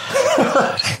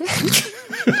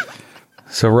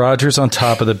 So Roger's on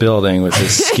top of the building with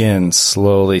his skin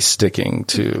slowly sticking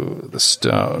to the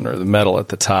stone or the metal at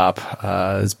the top,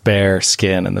 his bare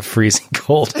skin and the freezing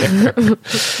cold air.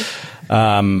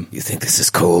 You think this is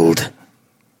cold?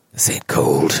 This ain't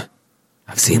cold.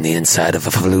 I've seen the inside of a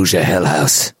Fallujah hell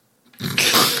house.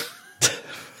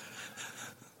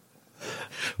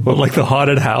 What, like the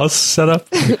haunted house setup?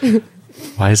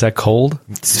 Why is that cold?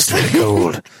 It's just really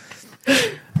cold.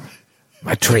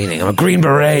 My training, I'm a Green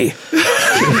Beret.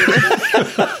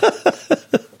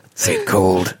 This ain't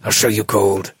cold. I'll show you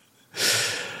cold.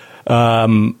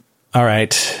 All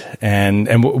right.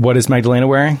 And what is Magdalena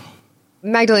wearing?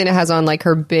 Magdalena has on like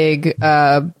her big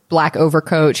black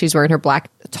overcoat. She's wearing her black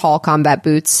tall combat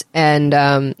boots,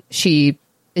 and she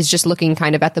is just looking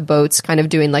kind of at the boats, kind of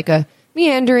doing like a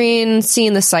meandering,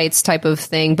 seeing the sights type of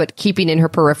thing, but keeping in her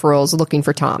peripherals, looking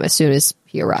for Tom as soon as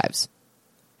he arrives.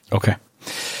 Okay.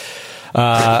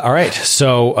 All right.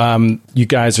 So you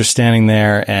guys are standing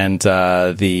there, and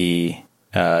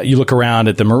you look around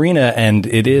at the marina, and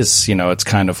it is, it's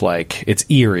kind of like, it's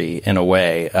eerie in a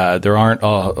way. There aren't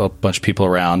a bunch of people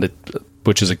around,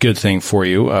 which is a good thing for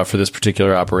you for this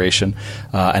particular operation,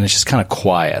 and it's just kind of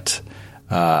quiet.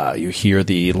 You hear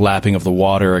the lapping of the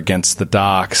water against the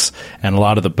docks, and a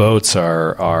lot of the boats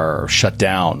are shut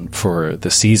down for the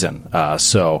season.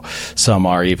 So some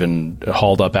are even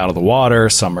hauled up out of the water,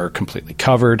 some are completely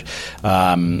covered,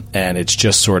 and it's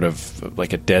just sort of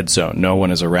like a dead zone. No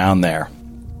one is around there.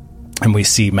 And we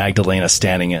see Magdalena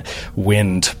standing,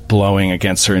 wind blowing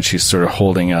against her, and she's sort of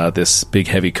holding this big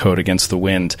heavy coat against the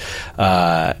wind.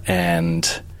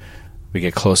 And we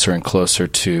get closer and closer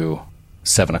to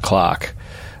 7 o'clock.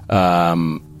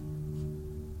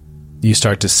 You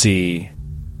start to see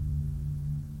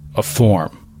a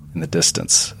form in the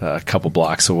distance, a couple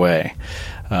blocks away,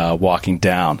 walking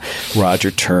down. Roger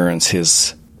turns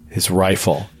his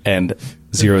rifle and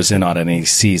zeroes in on it, and he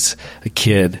sees a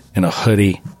kid in a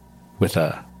hoodie with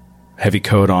a heavy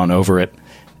coat on over it,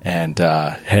 and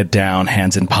head down,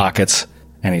 hands in pockets,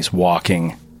 and he's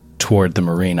walking toward the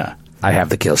marina. I have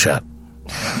the kill shot.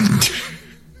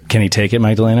 Can he take it,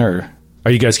 Magdalena, or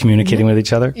are you guys communicating with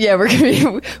each other? Yeah, we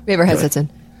have our headsets in.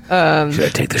 Should I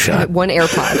take the shot? One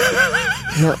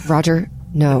AirPod. No, Roger,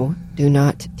 no, do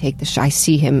not take the shot. I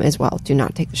see him as well. Do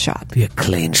not take the shot. Be a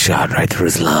clean shot right through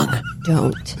his lung.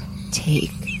 Don't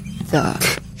take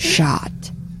the shot.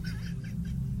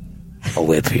 I'll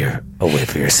wait for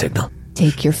your signal.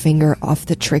 Take your finger off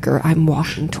the trigger. I'm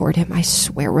walking toward him. I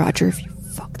swear, Roger, if you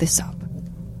fuck this up.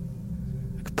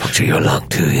 I could puncture your lung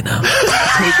too, you know.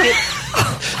 Take it.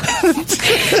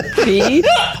 Me?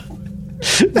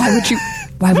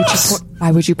 Why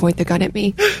would you point the gun at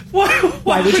me?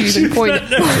 Why would you even point it?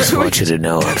 I just want you to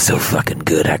know I'm so fucking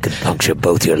good I could puncture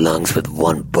both your lungs with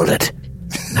one bullet.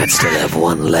 I'd still have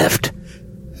one left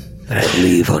that I'd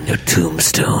leave on your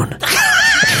tombstone.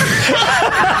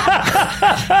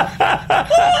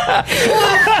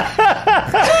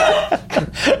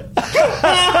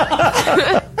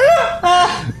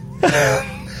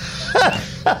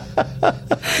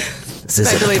 This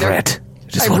isn't a threat.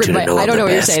 I want you to know I don't know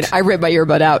what you're saying. I ripped my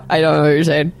earbud out. I don't know what you're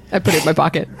saying. I put it in my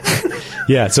pocket.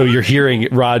 Yeah, so you're hearing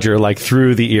Roger like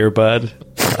through the earbud.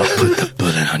 I'll put the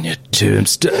bullet on your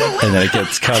tombstone. And then it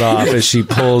gets cut off as she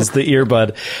pulls the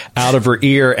earbud out of her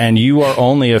ear, and you are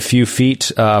only a few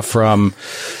feet from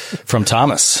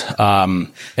Thomas.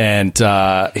 And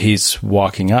he's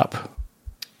walking up.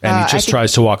 And he just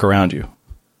tries to walk around you.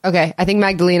 Okay, I think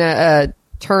Magdalena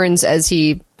turns as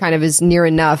he kind of is near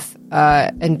enough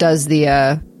and does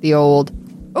the old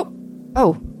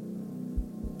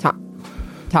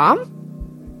Tom?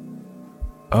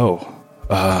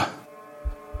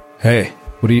 Hey,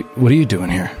 what are you doing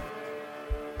here?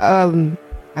 I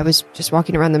was just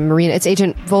walking around the marina. It's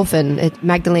Agent Wolfen.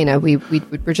 Magdalena. We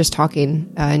were just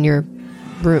talking in your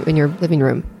room, in your living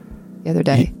room the other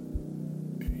day.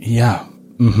 Yeah.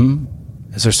 Mm-hmm.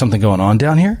 Is there something going on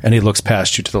down here? And he looks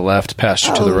past you to the left, past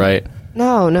you to the right.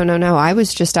 No. I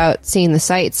was just out seeing the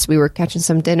sights. We were catching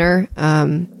some dinner,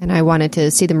 and I wanted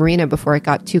to see the marina before it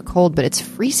got too cold, but it's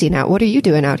freezing out. What are you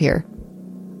doing out here?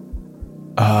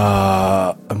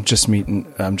 I'm just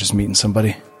meeting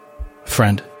somebody.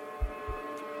 Friend.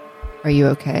 Are you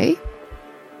okay?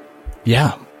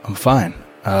 Yeah, I'm fine.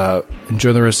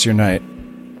 Enjoy the rest of your night.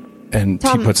 And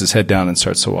Tom, he puts his head down and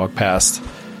starts to walk past.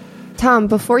 Tom,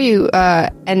 before you,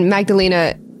 and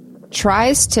Magdalena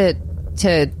tries to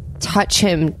touch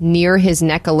him near his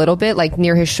neck a little bit, like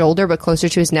near his shoulder, but closer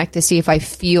to his neck to see if I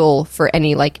feel for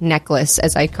any like necklace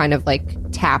as I kind of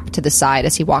like tap to the side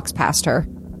as he walks past her.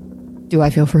 Do I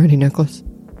feel for any necklace?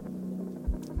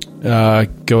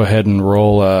 Go ahead and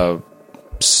roll a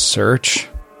search.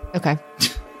 Okay.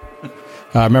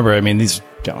 Remember, I mean, these,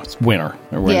 it's winter.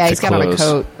 Yeah, he's got on a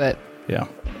coat, but... Yeah.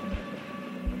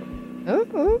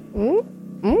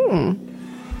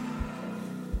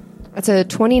 That's a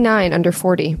 29 under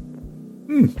 40.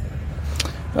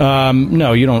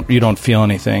 No, you don't feel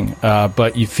anything,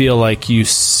 but you feel like you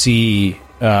see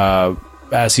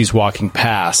as he's walking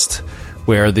past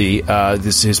where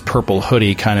his purple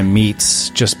hoodie kind of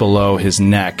meets just below his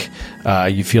neck.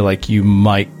 You feel like you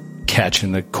might catch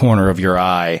in the corner of your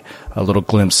eye a little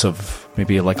glimpse of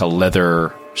maybe like a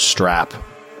leather strap.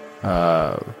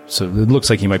 So it looks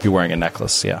like he might be wearing a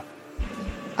necklace. Yeah.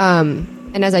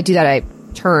 And as I do that, I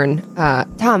turn.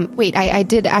 Tom, wait, I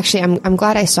did actually, I'm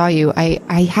glad I saw you.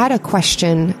 I had a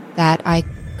question that I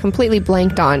completely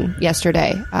blanked on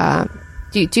yesterday.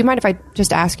 Do you mind if I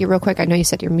just ask you real quick? I know you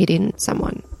said you're meeting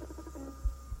someone.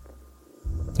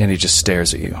 And he just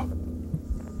stares at you.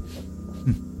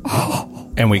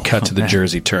 And we cut to the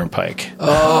Jersey Turnpike.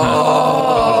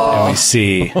 And we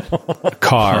see a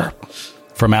car.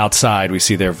 From outside, we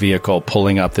see their vehicle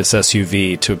pulling up this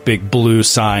SUV to a big blue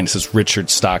sign that says Richard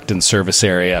Stockton Service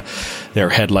Area. Their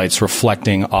headlights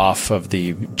reflecting off of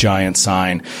the giant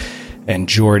sign. and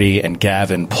Jordy and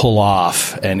Gavin pull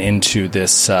off and into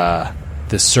this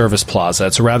this service plaza.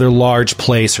 It's a rather large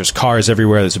place. There's cars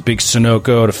everywhere. There's a big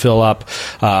Sunoco to fill up,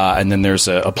 and then there's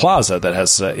a plaza that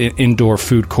has an indoor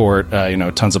food court.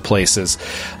 Tons of places.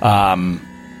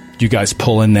 You guys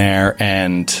pull in there,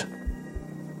 and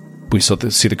we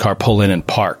see the car pull in and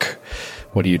park.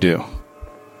 What do you do?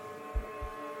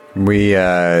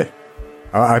 I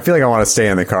feel like I want to stay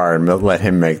in the car and let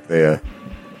him make our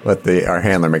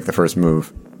handler make the first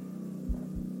move.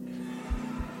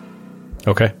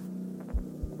 Okay.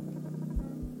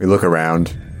 We look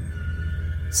around,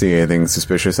 see anything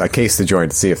suspicious. I case the joint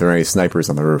to see if there are any snipers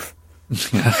on the roof.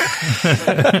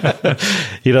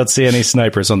 You don't see any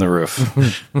snipers on the roof.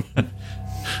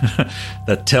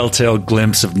 That telltale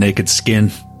glimpse of naked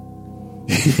skin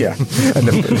Yeah. And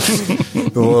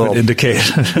the little would indicate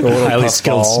a highly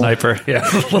skilled sniper. Yeah.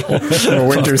 little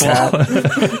winter's hat.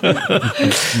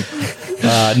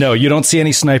 No, you don't see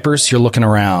any snipers. You're looking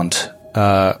around.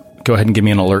 Go ahead and give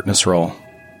me an alertness roll.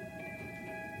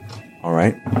 All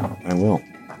right. I will.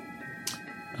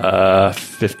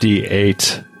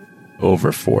 58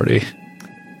 over 40.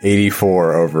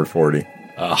 84 over 40.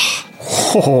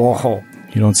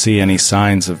 You don't see any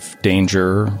signs of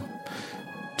danger.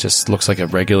 Just looks like a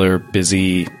regular,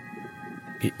 busy,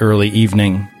 early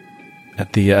evening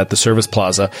at the service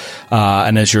plaza.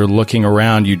 And as you're looking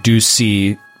around, you can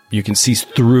see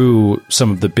through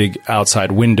some of the big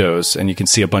outside windows, and you can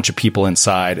see a bunch of people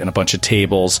inside and a bunch of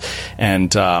tables.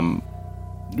 And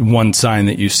one sign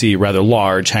that you see rather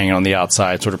large hanging on the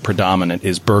outside, sort of predominant,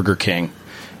 is Burger King.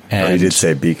 And he did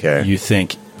say BK. You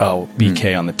think,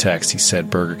 BK on the text. He said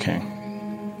Burger King.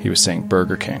 He was saying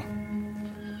Burger King.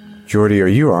 Jordy, are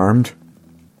you armed?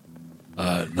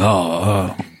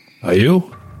 No. Are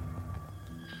you?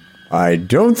 I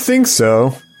don't think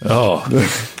so. Oh.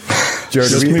 Jordy,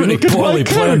 It's a pretty poorly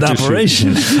planned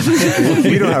operation.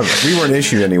 we weren't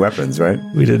issued any weapons, right?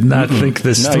 We did not think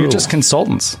this No, through. you're just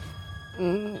consultants.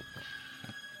 All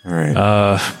right.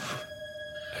 I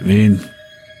mean,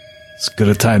 as good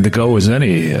a time to go as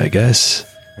any, I guess.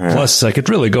 Yeah. Plus, I could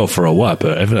really go for a Whopper.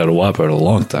 I haven't had a Whopper in a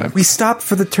long time. We stopped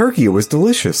for the turkey. It was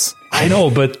delicious. I know,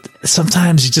 but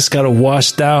sometimes you just got to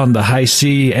wash down the high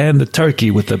C and the turkey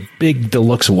with a big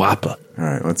deluxe Whopper. All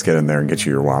right, let's get in there and get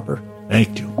you your Whopper.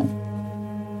 Thank you.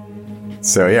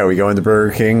 So, yeah, we go into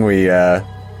Burger King. We,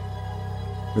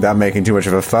 without making too much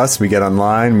of a fuss, we get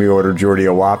online. We order Jordy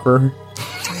a Whopper.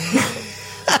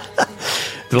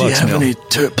 Deluxe meal.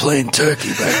 plain turkey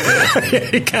back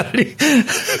there?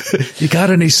 You got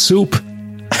any soup?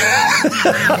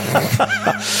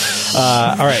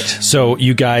 All right, so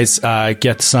you guys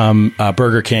get some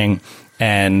Burger King,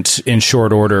 and in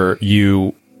short order,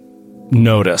 you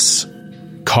notice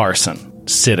Carson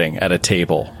sitting at a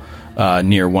table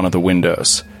near one of the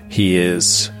windows. He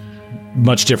is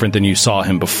much different than you saw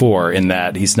him before, in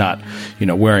that he's not,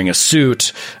 wearing a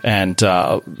suit and,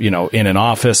 in an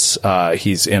office.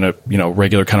 He's in a,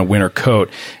 regular kind of winter coat,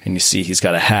 and you see he's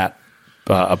got a hat,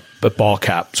 a ball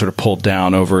cap sort of pulled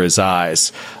down over his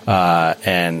eyes.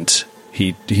 And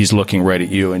he's looking right at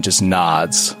you and just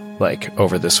nods, like,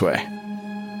 over this way.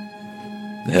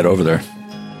 Head over there.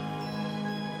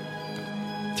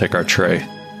 Take our tray.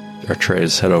 Our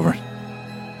trays. Head over.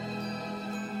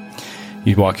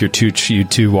 You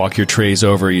two walk your trays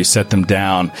over, you set them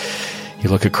down, you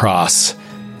look across,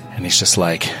 and he's just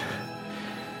like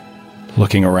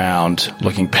looking around,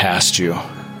 looking past you,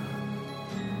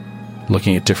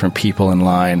 looking at different people in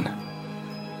line.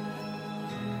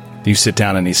 You sit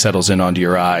down and he settles in onto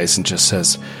your eyes and just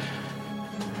says,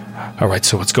 "All right,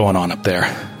 so what's going on up there?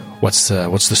 What's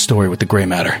the story with the gray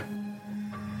matter?"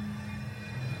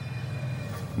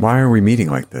 Why are we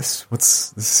meeting like this?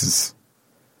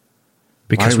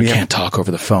 Because we can't talk over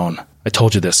the phone. I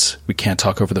told you this. We can't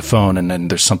talk over the phone, and then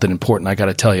there's something important I got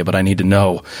to tell you, but I need to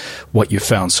know what you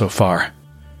found so far.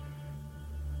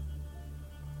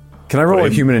 Can I roll a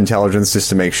human intelligence just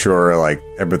to make sure, like,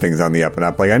 everything's on the up and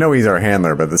up? Like, I know he's our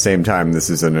handler, but at the same time, this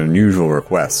is an unusual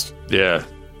request. Yeah.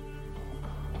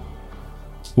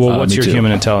 Well, what's me your too.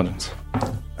 human intelligence?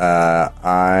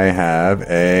 I have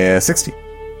a 60.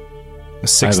 A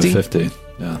 60? I have a 50.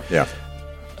 Yeah.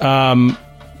 Yeah.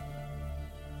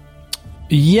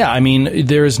 Yeah, I mean,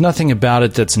 there's nothing about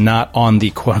it that's not on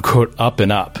the quote-unquote up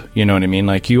and up. You know what I mean?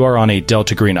 Like, you are on a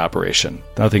Delta Green operation.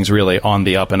 Nothing's really on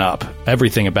the up and up.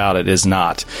 Everything about it is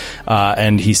not.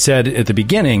 And he said at the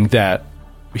beginning that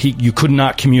you could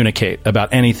not communicate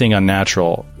about anything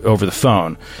unnatural over the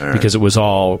phone because it was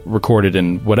all recorded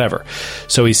and whatever.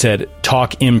 So he said,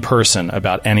 talk in person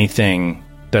about anything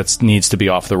that needs to be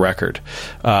off the record.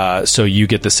 So you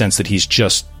get the sense that he's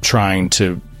just trying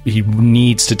to he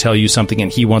needs to tell you something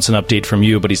and he wants an update from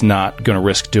you, but he's not going to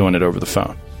risk doing it over the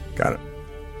phone. Got it.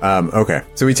 Okay,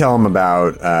 so we tell him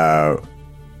about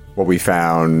what we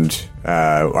found,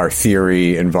 our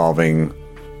theory involving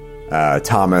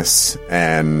Thomas,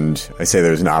 and I say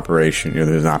there's an operation.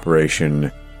 There's an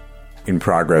operation in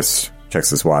progress. Checks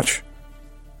his watch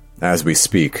as we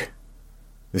speak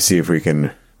to see if we can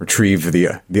retrieve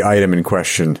the item in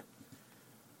question,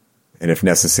 and if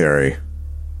necessary,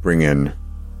 bring in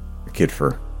the kid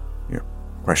for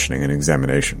questioning and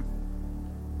examination.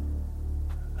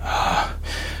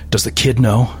 Does the kid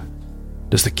know?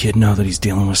 Does the kid know that he's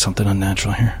dealing with something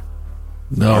unnatural here?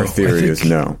 No. Our theory is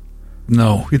no.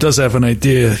 No, he does have an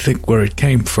idea, I think, where it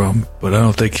came from, but I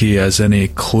don't think he has any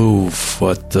clue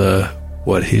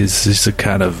what his a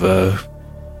kind of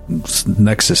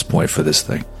nexus point for this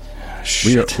thing.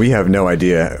 We have no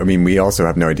idea. I mean, we also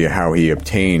have no idea how he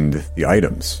obtained the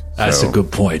items. That's so a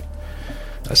good point.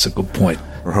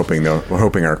 We're hoping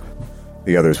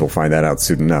the others will find that out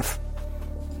soon enough.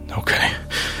 Okay.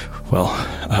 Well,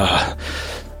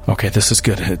 okay, this is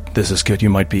good. This is good. You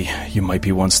might be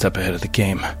one step ahead of the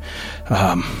game.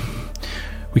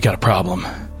 We got a problem.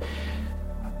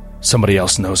 Somebody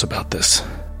else knows about this.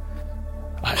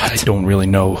 I don't really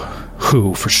know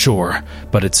who for sure,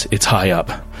 but it's high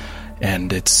up,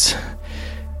 and it's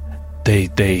they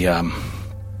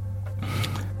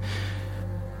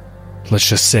let's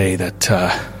just say that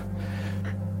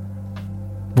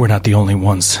we're not the only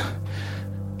ones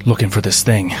looking for this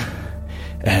thing,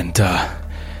 and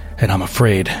I'm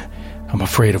afraid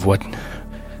of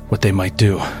what they might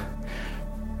do.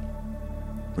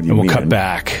 What do you and we'll mean? cut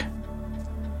back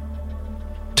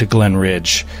to Glen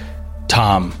Ridge.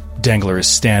 Tom Dengler is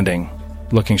standing,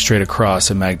 looking straight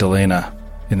across at Magdalena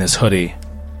in this hoodie.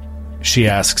 She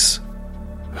asks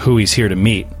who he's here to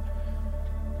meet,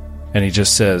 and he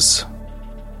just says,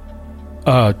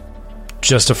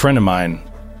 just a friend of mine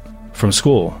from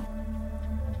school.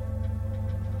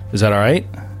 Is that all right?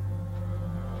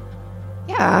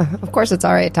 Yeah, of course it's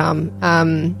all right, Tom.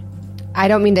 I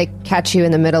don't mean to catch you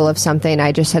in the middle of something.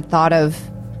 I just had thought of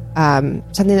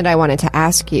something that I wanted to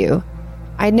ask you.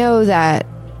 I know that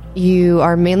you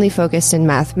are mainly focused in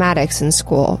mathematics in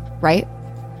school, right?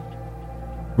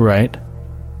 Right.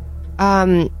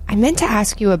 I meant to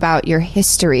ask you about your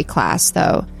history class,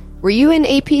 though. Were you in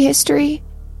AP history?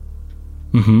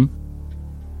 Mm-hmm.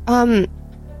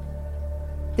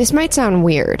 This might sound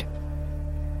weird.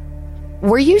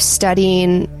 Were you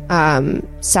studying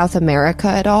South America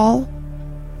at all?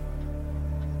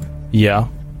 Yeah.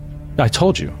 I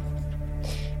told you.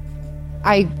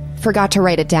 I forgot to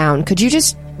write it down. Could you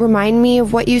just remind me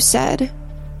of what you said?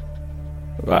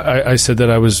 I said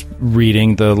that I was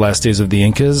reading The Last Days of the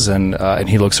Incas, and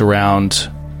he looks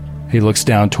around. He looks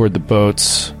down toward the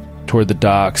boats, toward the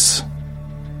docks,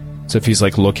 as if he's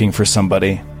like looking for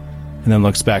somebody, and then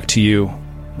looks back to you.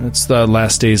 It's The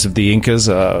Last Days of the Incas.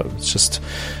 It's just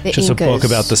a book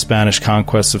about the Spanish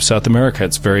conquest of South America.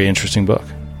 It's a very interesting book.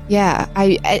 Yeah.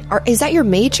 Is that your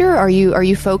major? Are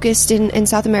you focused in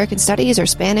South American studies or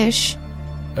Spanish?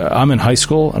 I'm in high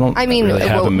school. I don't really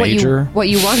have a major. What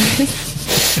you want?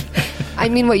 I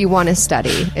mean, what you want to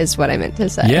study is what I meant to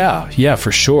say. Yeah,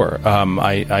 for sure.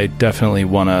 I definitely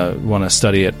want to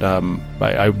study it.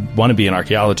 I want to be an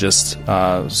archaeologist.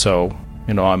 So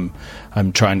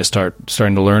I'm trying to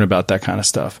starting to learn about that kind of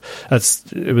stuff.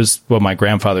 It was what my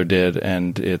grandfather did,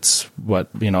 and it's what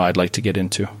I'd like to get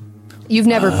into. You've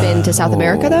never been to South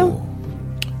America, though?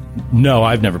 No,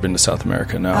 I've never been to South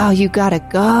America. No. Oh, you gotta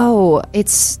go!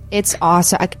 It's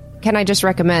awesome. Can I just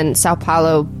recommend Sao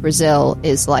Paulo, Brazil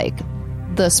is like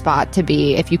the spot to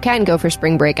be if you can go for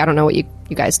spring break. I don't know what you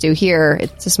guys do here.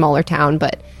 It's a smaller town,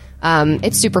 but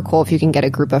it's super cool if you can get a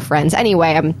group of friends.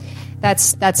 Anyway,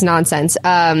 that's nonsense.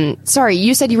 Sorry,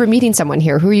 you said you were meeting someone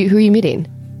here. Who are you meeting?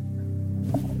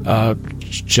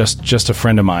 Just a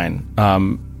friend of mine.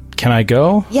 Can I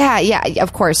go? Yeah,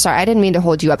 of course. Sorry, I didn't mean to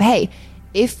hold you up. Hey,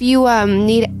 if you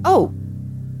need... Oh,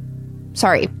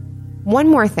 sorry. One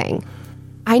more thing.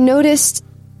 I noticed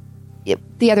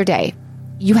the other day,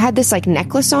 you had this like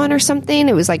necklace on or something.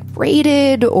 It was like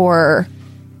braided or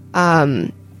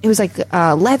it was like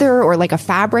leather or like a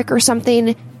fabric or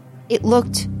something. It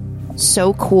looked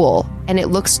so cool. And it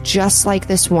looks just like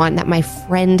this one that my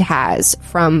friend has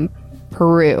from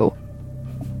Peru.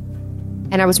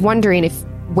 And I was wondering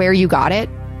where you got it,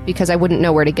 because I wouldn't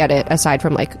know where to get it aside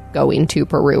from like going to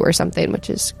Peru or something, which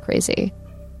is crazy.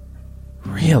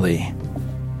 Really?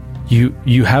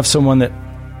 You have someone that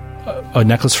a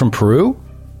necklace from Peru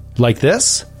like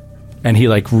this? And he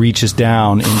like reaches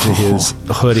down into his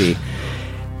hoodie.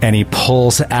 and he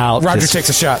pulls out. Roger this takes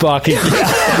a shot. Fucking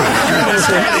explodes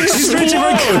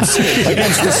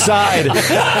against the side of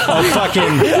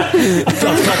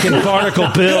fucking Barnacle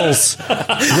Bill's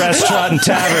restaurant and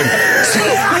tavern.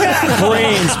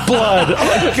 Brains, blood,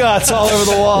 guts all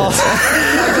over the walls.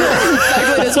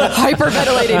 Magdalena is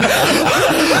hyperventilating.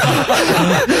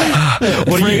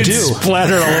 What do you do?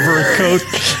 Splattered all over her coat.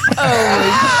 Oh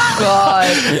my god!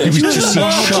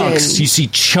 You see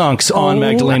chunks on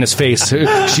Magdalena's face.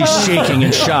 She's shaking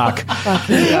in shock.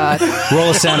 Fucking god!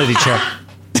 Roll a sanity check.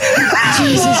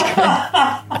 Jesus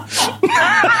Christ!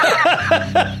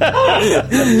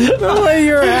 The way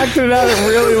you're acting out, it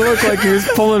really looked like he was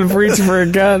reaching for a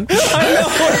gun.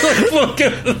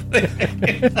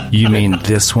 You mean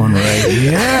this one right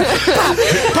here?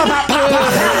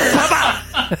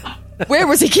 Where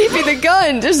was he keeping the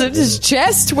gun? Just in his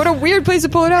chest? What a weird place to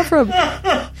pull it out from.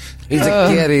 He's a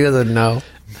kid. He doesn't know.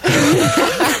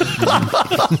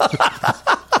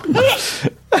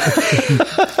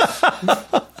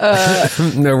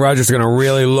 No, Roger's going to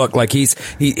really look like he's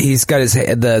got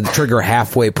the trigger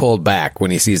halfway pulled back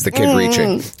when he sees the kid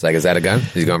reaching. It's like, is that a gun?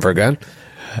 He's going for a gun?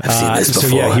 I've seen this before.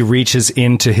 So yeah, he reaches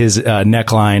into his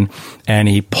neckline and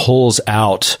he pulls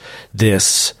out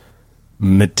this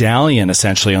medallion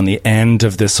essentially on the end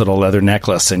of this little leather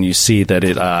necklace, and you see that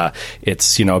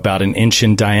it's about an inch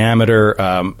in diameter.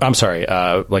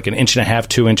 Like an inch and a half,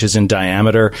 2 inches in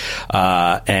diameter,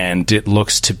 and it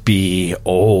looks to be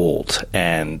old.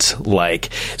 And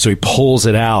so he pulls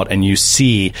it out, and you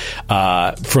see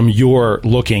from your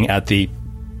looking at the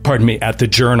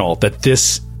journal that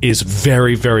this is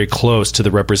very, very close to the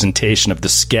representation of the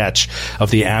sketch of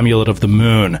the Amulet of the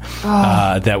Moon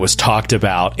that was talked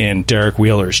about in Derek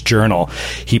Wheeler's journal.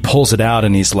 He pulls it out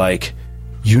and he's like,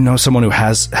 you know someone who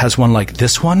has one like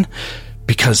this one?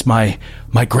 Because my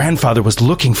grandfather was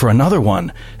looking for another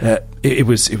one. It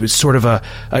was sort of a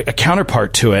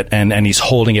counterpart to it, and he's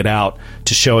holding it out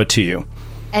to show it to you.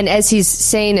 And as he's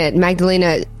saying it,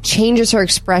 Magdalena changes her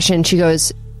expression. She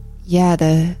goes, yeah,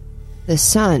 the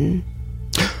sun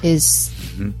is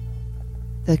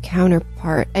the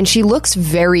counterpart. And she looks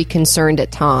very concerned at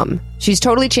Tom. She's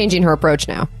totally changing her approach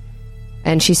now.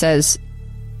 And she says,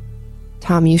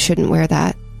 Tom, you shouldn't wear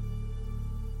that.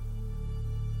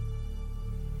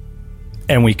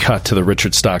 And we cut to the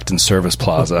Richard Stockton Service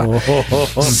Plaza.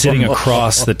 Sitting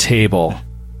across the table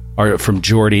are from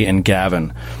Geordi and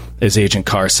Gavin is Agent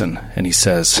Carson. And he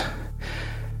says,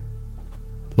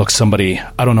 look, somebody,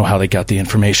 I don't know how they got the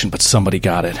information, but somebody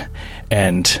got it.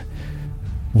 And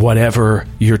whatever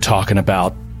you're talking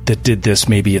about that did this,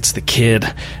 maybe it's the kid,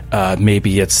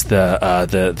 maybe it's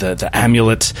the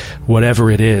amulet,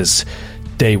 whatever it is,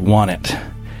 they want it.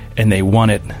 And they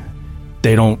want it.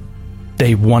 They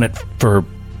want it for,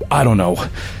 I don't know,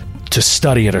 to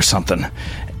study it or something.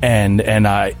 And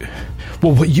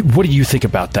what do you think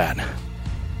about that?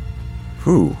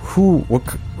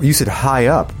 What? You said high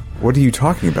up. What are you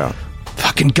talking about?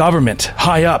 Fucking government,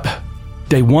 high up.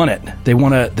 They want it. They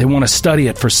want to study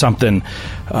it for something.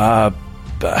 I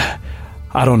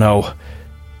don't know.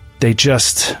 They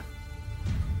don't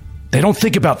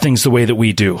think about things the way that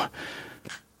we do.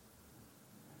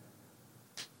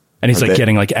 And he's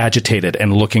getting agitated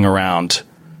and looking around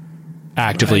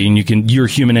actively, and your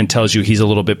human tells you he's a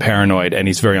little bit paranoid and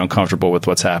he's very uncomfortable with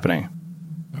what's happening.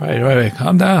 All right,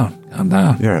 calm down.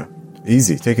 Yeah,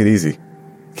 easy. Take it easy.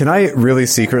 Can I really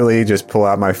secretly just pull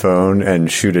out my phone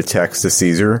and shoot a text to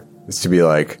Caesar? Just to be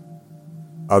like,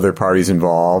 other parties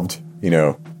involved, be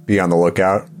on the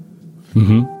lookout.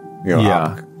 Mm-hmm.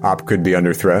 Yeah. Op could be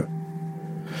under threat.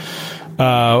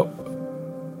 Yeah,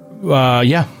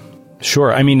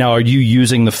 sure. I mean, now, are you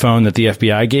using the phone that the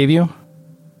FBI gave you?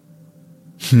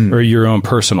 Or your own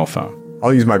personal phone?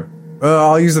 I'll use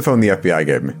the phone the FBI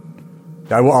gave me.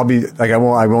 I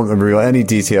won't reveal any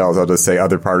details. I'll just say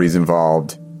other parties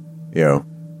involved, be on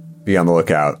the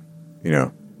lookout,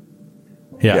 Yeah.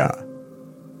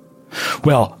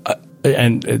 Well,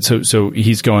 and so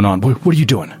he's going on. What are you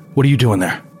doing? What are you doing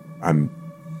there? I'm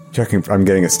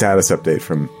getting a status update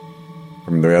from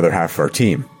the other half of our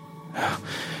team.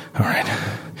 All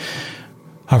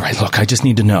right. Look, I just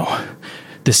need to know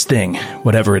this thing,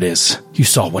 whatever it is. You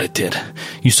saw what it did.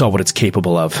 You saw what it's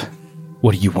capable of.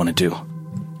 What do you want to do?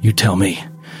 You tell me.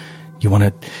 You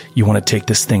want to take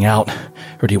this thing out,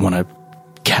 or do you want to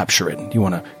capture it? You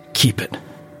want to keep it?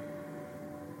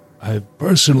 I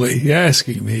personally,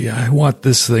 asking me, I want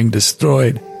this thing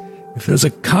destroyed. If there's a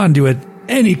conduit,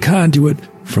 any conduit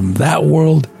from that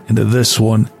world into this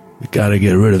one, we gotta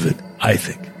get rid of it, I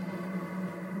think.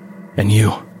 And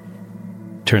you?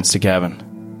 Turns to Gavin.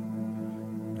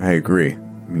 I agree.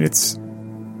 I mean,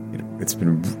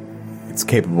 it's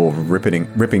capable of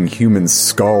ripping human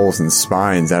skulls and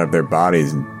spines out of their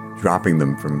bodies and dropping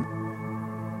them from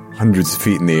hundreds of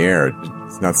feet in the air. It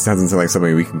doesn't sound like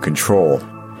something we can control.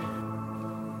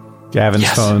 Gavin's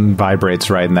phone vibrates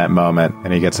right in that moment,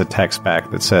 and he gets a text back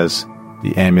that says,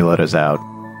 "The amulet is out.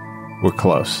 We're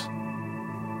close."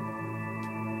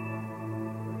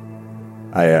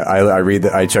 I read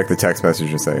I check the text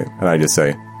message and I just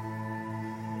say,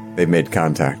 they've made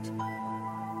contact.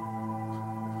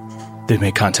 They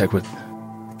made contact with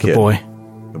the Kid. boy.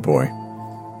 The boy.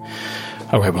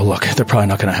 All right, well, look, they're probably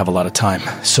not going to have a lot of time.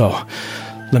 So,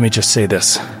 let me just say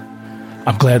this.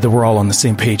 I'm glad that we're all on the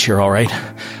same page here, all right?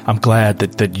 I'm glad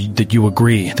that you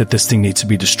agree that this thing needs to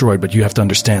be destroyed, but you have to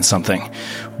understand something.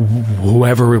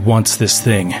 Whoever wants this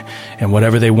thing, and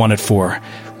whatever they want it for,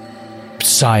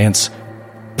 science,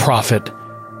 profit,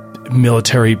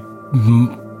 military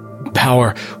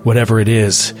power, whatever it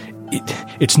is,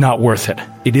 it's not worth it.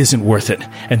 It isn't worth it.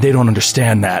 And they don't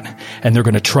understand that. And they're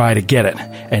going to try to get it.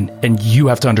 And you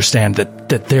have to understand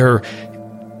that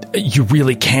you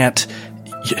really can't,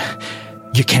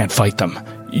 you can't fight them.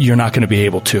 You're not going to be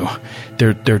able to.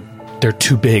 They're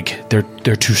too big.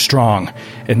 They're too strong.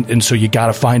 And so you got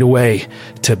to find a way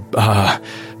to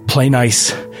play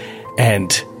nice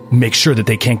and make sure that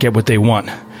they can't get what they want.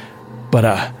 But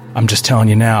I'm just telling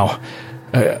you now,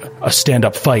 a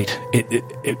stand-up fight,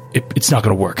 it's not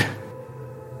going to work.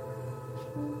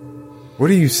 What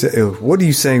are you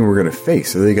saying we're going to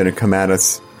face? Are they going to come at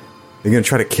us? They're going to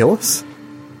try to kill us?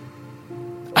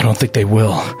 I don't think they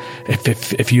will.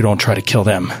 If you don't try to kill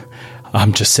them,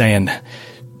 I'm just saying,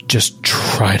 just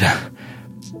try to.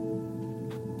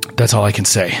 That's all I can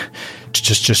say.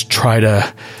 Just try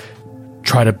to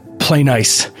play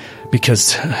nice,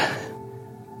 because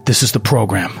this is the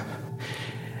program.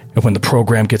 And when the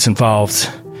program gets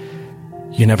involved,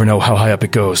 you never know how high up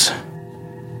it goes.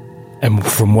 And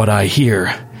from what I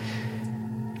hear,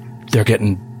 they're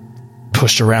getting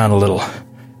pushed around a little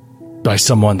by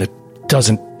someone that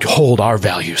doesn't hold our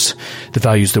values. The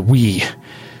values that we,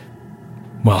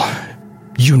 well,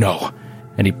 you know.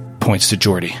 And he points to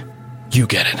Geordi. You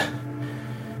get it.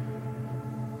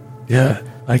 Yeah,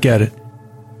 I get it.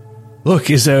 Look,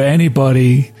 is there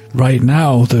anybody right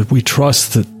now that we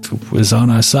trust that is on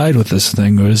our side with this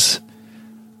thing, or is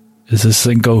this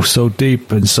thing go so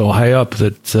deep and so high up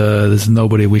that there's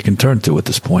nobody we can turn to at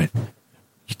this point?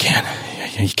 You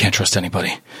can't trust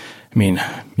anybody. I mean,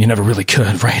 you never really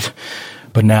could, right?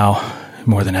 But now,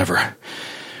 more than ever.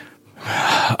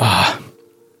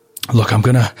 Look, I'm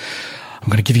gonna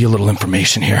give you a little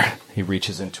information here. He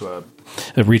reaches into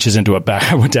a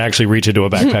back. I went to actually reach into a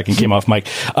backpack and came off mic.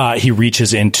 He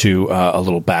reaches into a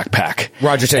little backpack.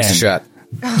 Roger takes a shot.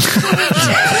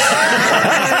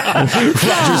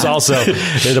 Roger's also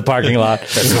in the parking lot.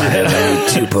 That's why I need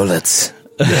 2 bullets.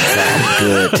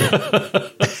 Good.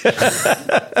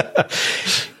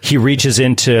 He reaches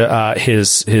into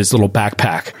his little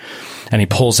backpack and he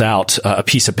pulls out a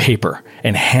piece of paper,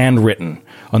 and handwritten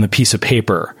on the piece of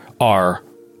paper are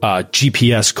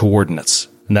GPS coordinates.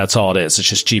 And that's all it is. It's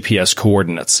just GPS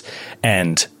coordinates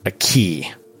and a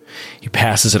key. He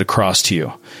passes it across to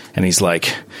you, and he's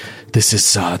like, this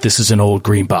is an old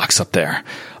green box up there,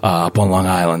 up on Long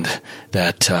Island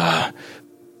that,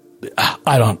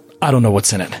 I don't know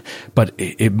what's in it, but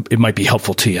it might be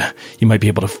helpful to you. You might be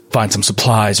able to find some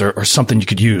supplies or something you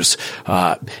could use.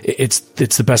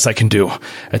 It's the best I can do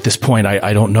at this point.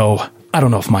 I don't know. I don't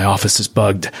know if my office is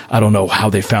bugged. I don't know how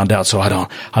they found out, so I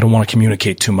don't want to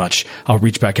communicate too much. I'll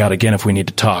reach back out again if we need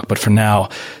to talk, but for now,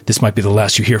 this might be the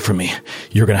last you hear from me.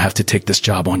 You're going to have to take this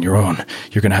job on your own.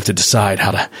 You're going to have to decide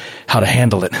how to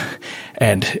handle it.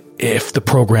 And if the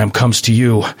program comes to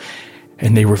you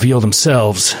and they reveal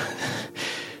themselves,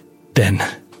 then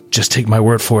just take my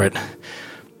word for it.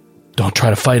 Don't try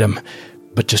to fight them,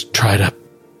 but just try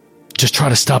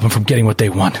to stop them from getting what they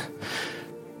want.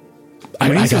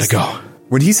 I gotta go.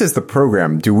 When he says the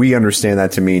program, do we understand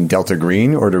that to mean Delta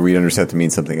Green, or do we understand that to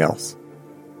mean something else?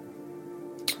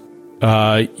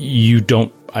 You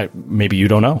don't. Maybe you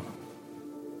don't know.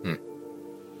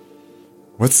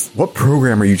 What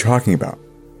program are you talking about?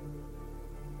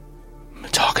 I'm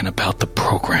talking about the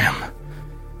program.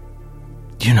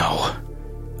 You know,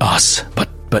 us,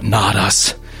 but not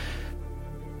us.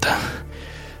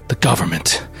 The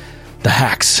government, the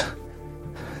hacks.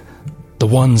 The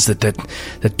ones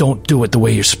that don't do it the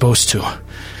way you're supposed to.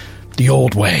 The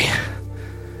old way.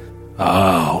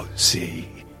 Oh, see.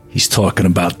 He's talking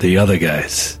about the other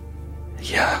guys.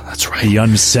 Yeah, that's right. The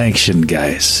unsanctioned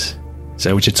guys. Is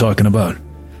that what you're talking about?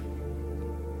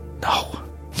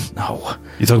 No.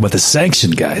 You're talking about the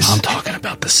sanctioned guys. I'm talking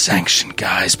about the sanctioned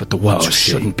guys, but the ones who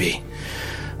shouldn't be.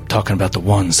 I'm talking about the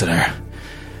ones that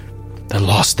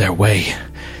lost their way,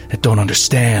 that don't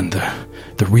understand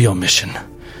the real mission.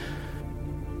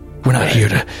 We're not here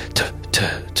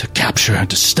to capture and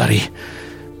to study.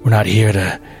 We're not here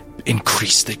to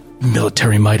increase the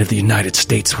military might of the United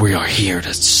States. We are here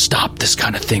to stop this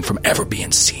kind of thing from ever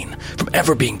being seen, from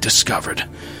ever being discovered.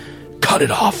 Cut it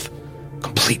off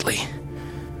completely.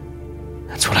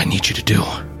 That's what I need you to do.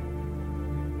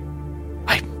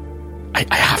 I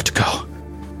have to go.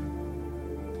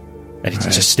 And he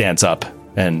just stands up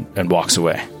and walks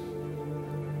away.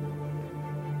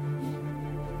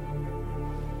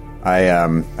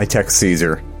 I text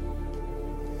Caesar.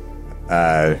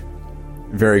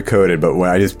 Very coded, but when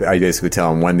I basically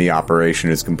tell him when the operation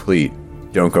is complete,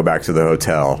 don't go back to the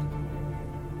hotel.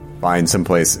 Find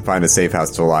a safe house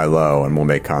to lie low, and we'll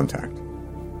make contact.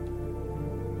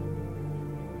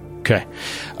 Okay.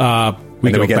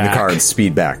 We get in the car and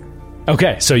speed back.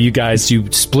 Okay, so you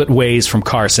split ways from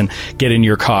Carson, get in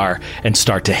your car, and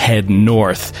start to head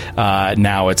north.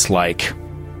 Now it's like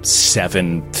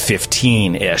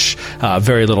 7:15-ish.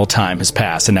 Very little time has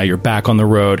passed, and now you're back on the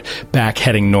road, back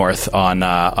heading north on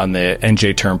the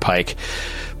NJ Turnpike,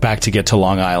 back to get to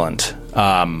Long Island.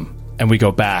 And we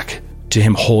go back to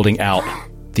him holding out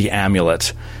the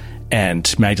amulet,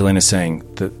 and Magdalena saying,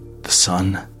 the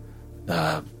sun,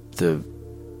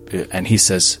 and he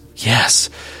says, yes,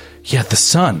 yeah, the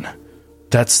sun.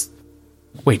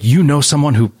 Wait, you know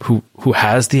someone who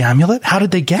has the amulet? How did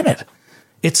they get it?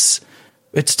 It's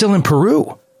still in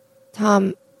Peru.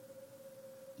 Tom,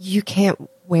 you can't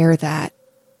wear that,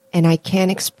 and I can't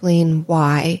explain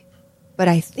why, but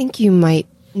I think you might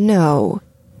know,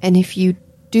 and if you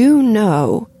do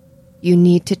know, you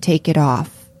need to take it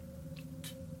off.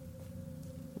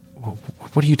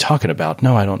 What are you talking about?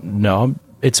 No, I don't know.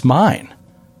 It's mine.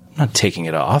 I'm not taking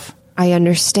it off. I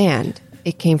understand.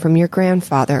 It came from your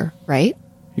grandfather, right?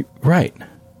 Right.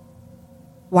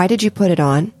 Why did you put it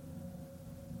on?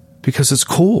 Because it's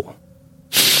cool.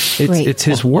 It's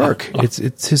his work.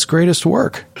 It's his greatest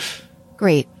work.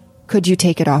 Great. Could you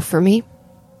take it off for me?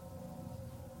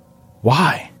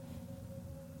 Why?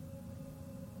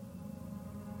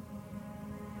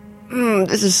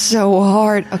 This is so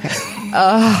hard. Okay.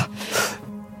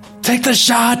 Take the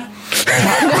shot.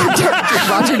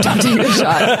 Roger, don't take the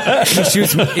shot. He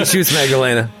shoots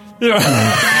Magdalena.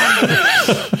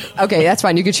 Okay, that's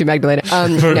fine. You can shoot Magdalena. No.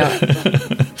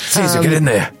 Caesar, get in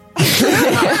there.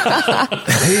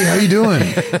 Hey, how you doing?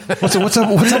 What's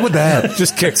up with that?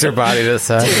 Just kicks her body to the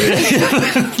side.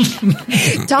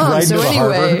 Tom, Right so into the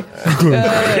anyway,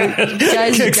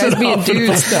 guys being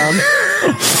dudes, Tom.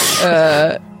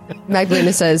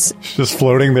 Magdalena says, Just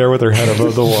floating there with her head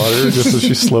above the water, just as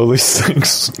she slowly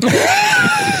sinks.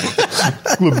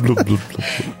 Blub, blub, blub,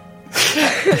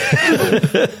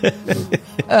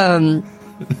 blub.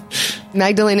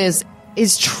 Magdalena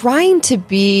is trying to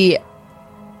be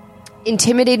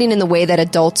intimidating in the way that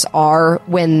adults are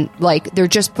when, like, they're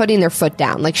just putting their foot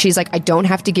down. Like, she's like, I don't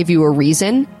have to give you a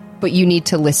reason, but you need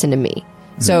to listen to me.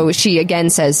 Mm-hmm. So she again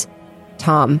says,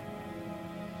 Tom,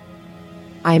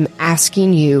 I'm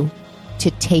asking you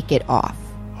to take it off.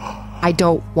 I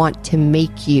don't want to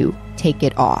make you take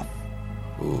it off.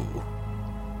 Ooh.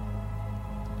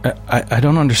 I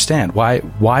don't understand. Why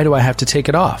do I have to take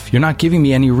it off? You're not giving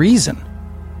me any reason.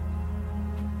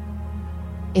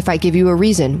 If I give you a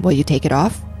reason, will you take it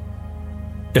off?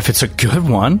 If it's a good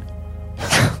one.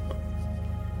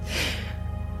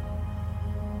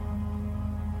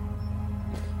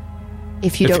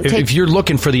 If you're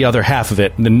looking for the other half of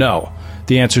it, then no.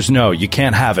 The answer's no. You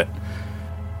can't have it.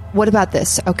 What about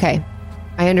this? Okay,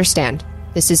 I understand.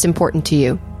 This is important to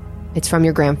you. It's from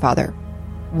your grandfather.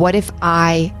 What if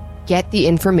I get the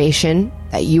information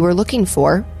that you were looking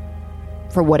for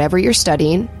whatever you're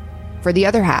studying, for the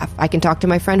other half? I can talk to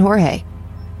my friend Jorge.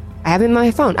 I have him on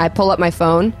my phone. I pull up my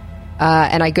phone,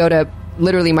 and I go to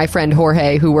literally my friend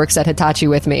Jorge, who works at Hitachi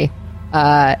with me,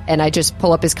 and I just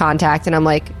pull up his contact, and I'm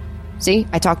like, see,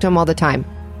 I talk to him all the time.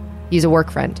 He's a work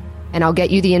friend. And I'll get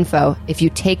you the info if you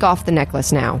take off the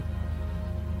necklace now.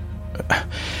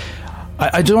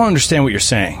 I don't understand what you're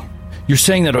saying. You're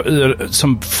saying that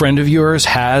some friend of yours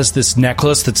has this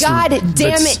necklace that's... God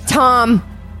damn it, Tom.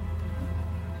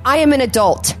 I am an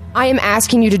adult. I am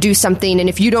asking you to do something, and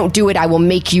if you don't do it, I will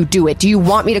make you do it. Do you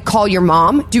want me to call your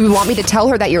mom? Do you want me to tell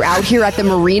her that you're out here at the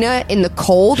marina in the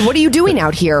cold? What are you doing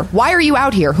out here? Why are you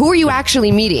out here? Who are you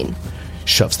actually meeting?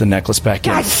 shoves the necklace back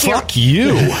in. God, Fuck you!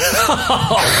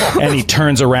 And he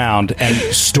turns around and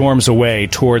storms away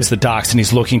towards the docks, and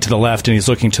he's looking to the left and he's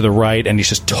looking to the right, and he's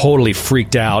just totally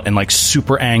freaked out and like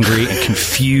super angry and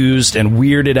confused and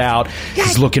weirded out.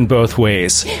 He's looking both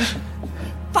ways.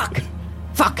 Fuck.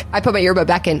 I put my earbud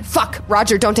back in. Fuck.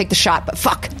 Roger, don't take the shot, but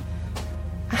fuck.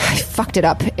 I fucked it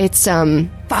up. It's,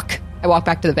 fuck. I walk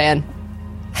back to the van.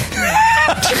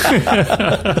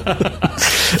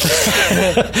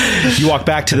 You walk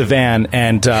back to the van,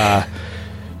 and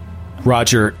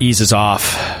Roger eases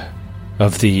off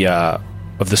of the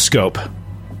scope.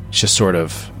 He's just sort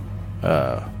of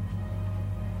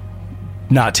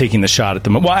not taking the shot at the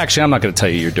moment. Well, actually, I'm not going to tell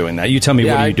you you're doing that. You tell me,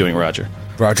 what are you doing, Roger?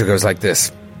 Roger goes like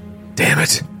this. Damn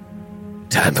it.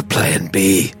 Time for plan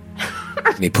B.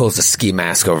 And he pulls a ski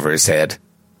mask over his head.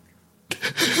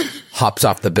 Hops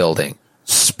off the building.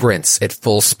 Sprints at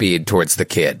full speed towards the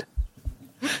kid.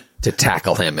 To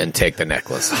tackle him and take the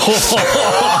necklace.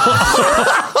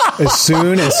 As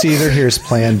soon as Caesar hears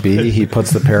plan B, he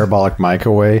puts the parabolic mic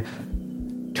away,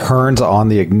 turns on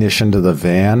the ignition to the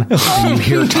van, and you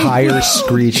hear tires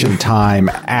screech in time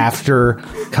after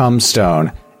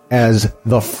Cumstone as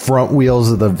the front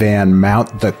wheels of the van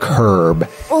mount the curb,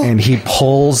 and he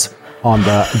pulls on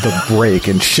the brake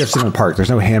and shifts it in park. There's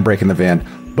no handbrake in the van,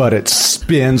 but it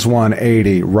spins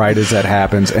 180 right as that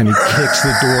happens, and he kicks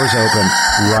the doors open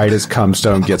right as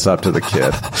Cumstone gets up to the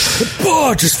kid.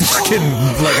 Oh, just fucking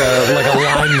like a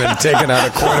lineman taking out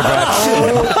a quarterback.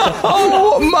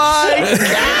 Oh my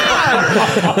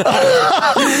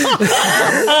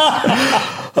god!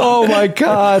 Oh my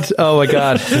god! Oh my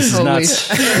god! This is Holy nuts!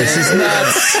 This is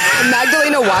nuts! And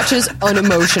Magdalena watches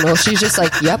unemotional. She's just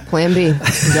like, yep, plan B. You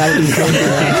gotta do plan B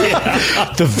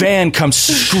now. The van comes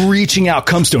screeching out.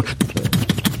 Cumstone.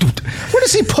 Where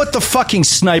does he put the fucking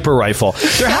sniper rifle?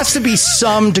 There has to be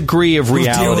some degree of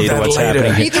reality to what's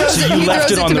happening He here. throws So it, you he left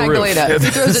throws it on to the Magdalena. roof. He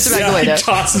throws it to Magdalena. He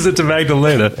tosses it to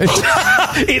Magdalena.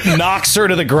 It knocks her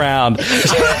to the ground.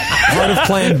 Part of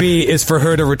plan B is for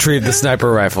her to retrieve the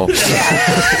sniper rifle. Is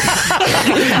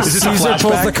this a Caesar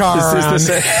pulls the car around.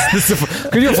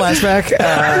 Could you do a flashback?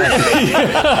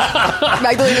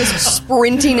 Magdalena's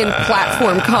sprinting in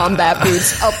platform combat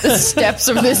boots up the steps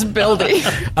of this building.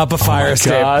 Up a fire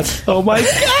escape. Oh my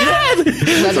god!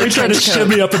 We're trying to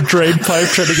shimmy up a drain pipe,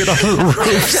 trying to get on the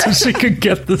roof so she could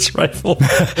get this rifle.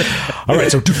 All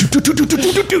right, so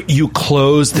you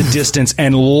close the distance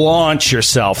and launch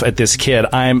yourself at this kid.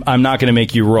 I'm not going to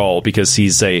make you roll because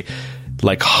he's a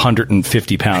like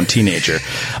 150-pound teenager,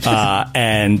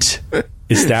 and.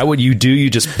 Is that what you do? You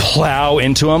just plow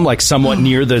into him like somewhat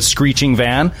near the screeching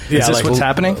van? Is this what's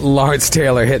happening? Lawrence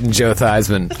Taylor hitting Joe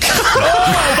Theismann. All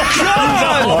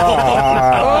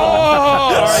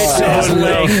right, so his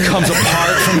leg comes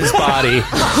apart from his body.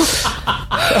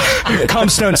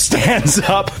 Cumstone stands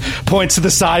up, points to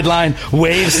the sideline,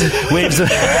 waves grabs the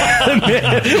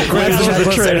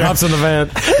Necklace and hops in the van.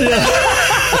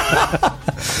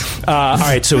 all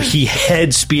right, so he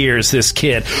head spears this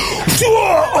kid.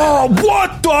 Oh,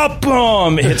 what the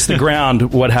boom! Hits the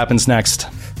ground. What happens next?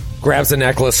 Grabs the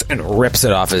necklace and rips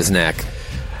it off his neck.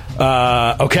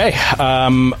 Okay.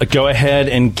 Go ahead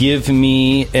and give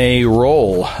me a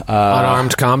roll.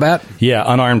 Unarmed combat? Yeah,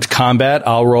 unarmed combat.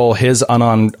 I'll roll his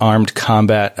unarmed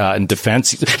combat in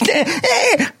defense. Little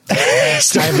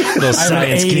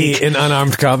science geek. in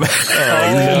unarmed combat.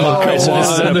 All right, so this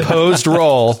is an opposed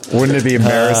roll. Wouldn't it be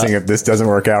embarrassing if this doesn't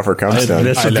work out for Cumstone?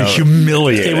 This would be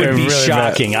humiliating. It would be really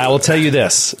shocking. I will tell you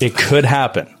this. It could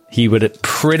happen. He would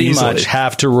pretty Easily. much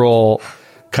have to roll.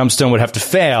 Cumstone would have to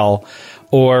fail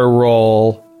or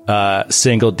roll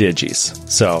single digis.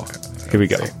 So here we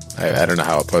go. I don't know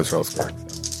how opposed rolls work.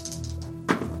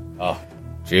 Oh,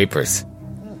 jeepers.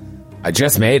 I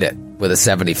just made it with a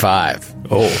 75.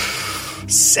 Oh,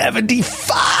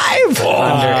 75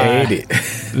 Under 80.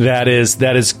 That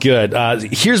is good.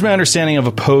 Here's my understanding of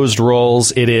opposed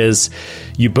rolls. It is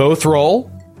you both roll,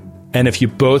 and if you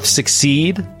both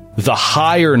succeed, the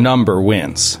higher number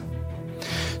wins.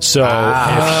 So if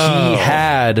he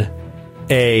had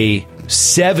a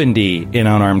 70 in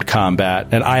unarmed combat,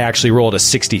 and I actually rolled a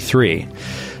 63.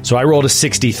 So I rolled a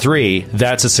 63,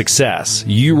 that's a success.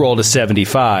 You rolled a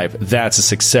 75, that's a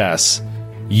success.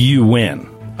 You win.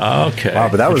 Okay. Wow,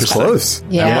 but that was close.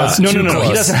 Yeah. No.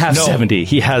 He doesn't have 70.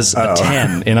 He has a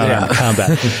 10 in unarmed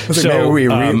combat. So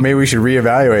maybe we should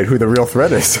reevaluate who the real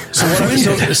threat is.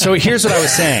 So here's what I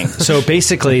was saying. So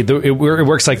basically, it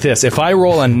works like this. If I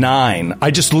roll a 9,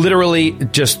 I just literally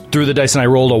just threw the dice and I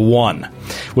rolled a 1,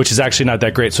 which is actually not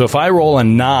that great. So if I roll a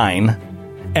 9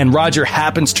 and Roger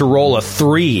happens to roll a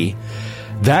 3,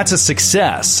 that's a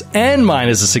success, and mine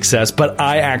is a success, but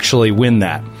I actually win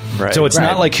that. Right. So it's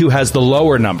not like who has the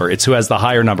lower number; it's who has the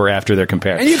higher number after they're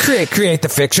compared. And you create the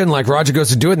fiction, like Roger goes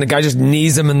to do it, and the guy just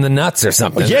knees him in the nuts or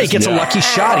something. Yeah, he gets a lucky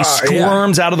shot. He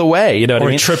squirms out of the way. You know what I Or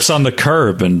mean? he trips on the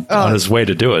curb and on his way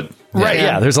to do it. Right,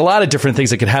 yeah. There's a lot of different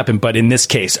things that could happen, but in this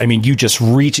case, I mean, you just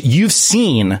you've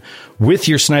seen with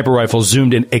your sniper rifle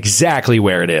zoomed in exactly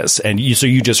where it is. And so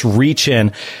you just reach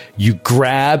in, you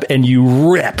grab, and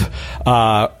you rip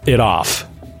it off.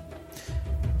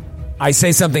 I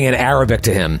say something in Arabic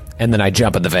to him, and then I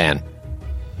jump in the van.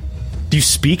 Do you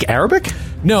speak Arabic?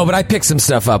 No, but I picked some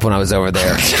stuff up when I was over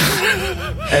there.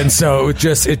 And so it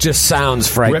just sounds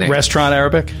frightening. Restaurant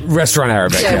Arabic? Restaurant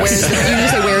Arabic, Yeah, yes. you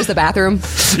just say, where's the bathroom?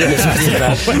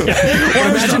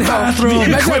 Imagine how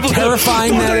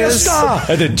terrifying that is.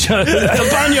 And then, El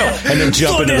baño! And then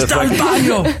jump into the fucking...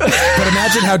 But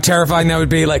imagine how terrifying that would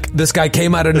be. Like, this guy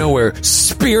came out of nowhere,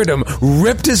 speared him,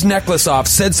 ripped his necklace off,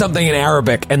 said something in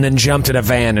Arabic, and then jumped in a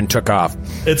van and took off.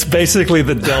 It's basically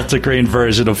the Delta Green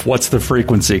version of What's the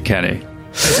Frequency, Kenny?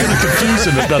 It's going to confuse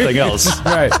him if nothing else.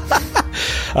 Right.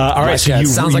 all right, so you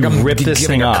sounds like I'm rip this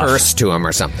giving thing a off. curse to him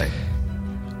or something.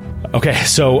 Okay,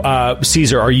 so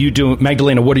Caesar, are you doing...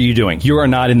 Magdalena, what are you doing? You are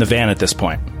not in the van at this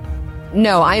point.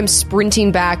 No, I am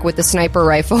sprinting back with the sniper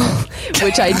rifle,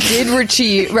 which I did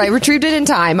retrieve. I retrieved it in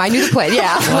time. I knew the plan.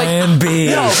 Yeah. Plan B.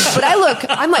 No, but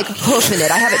I'm like hoofing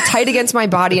it. I have it tight against my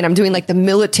body, and I'm doing like the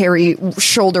military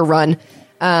shoulder run.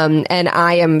 And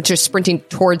I am just sprinting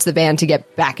towards the van to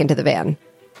get back into the van.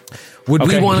 Would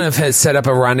Okay. we want to have set up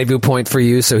a rendezvous point for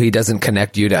you so he doesn't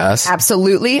connect you to us?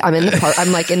 Absolutely. I'm in the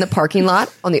I'm like in the parking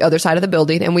lot on the other side of the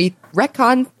building, and we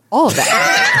retcon all of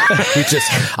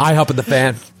that. I hop in the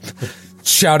van,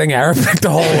 shouting Arabic the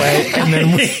whole way, and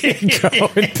then we go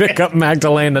and pick up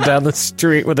Magdalena down the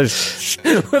street with a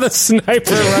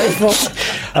sniper rifle.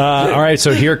 All right,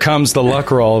 so here comes the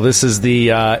luck roll. This is the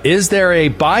is there a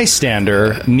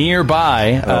bystander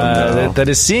nearby that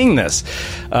is seeing this?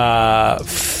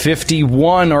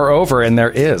 51 or over, and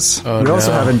there is. We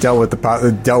also haven't dealt with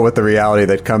the reality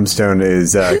that Cumstone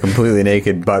is completely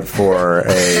naked, but for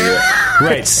a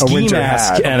Right, ski winter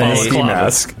mask hat, and a a ski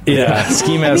mask. Yeah, ski I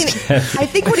mean, mask. I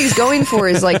think what he's going for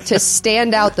is like to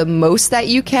stand out the most that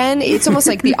you can. It's almost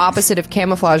like the opposite of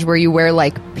camouflage, where you wear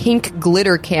like pink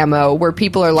glitter camo, where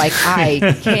people are like,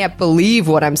 I can't believe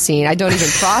what I'm seeing. I don't even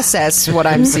process what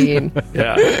I'm seeing.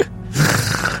 Yeah.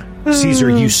 Caesar,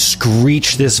 you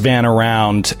screech this van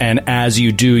around, and as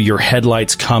you do, your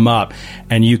headlights come up,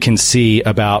 and you can see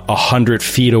about 100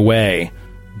 feet away,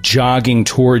 jogging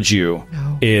towards you,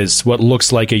 is what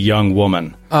looks like a young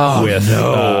woman with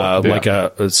like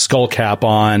a skull cap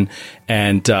on,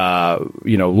 and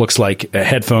looks like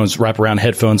headphones, wraparound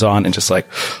headphones on, and just like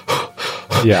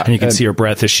Yeah, and you can see her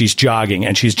breath as she's jogging,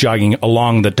 and she's jogging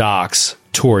along the docks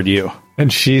toward you.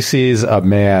 And she sees a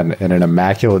man in an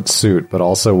immaculate suit, but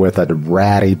also with a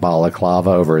ratty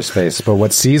balaclava over his face. But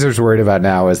what Caesar's worried about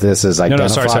now is this is No,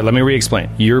 sorry. Let me re-explain.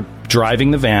 You're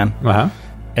driving the van,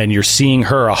 and you're seeing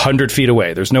her 100 feet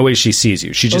away. There's no way she sees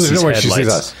you. She just sees no way headlights. she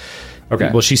sees us. Okay.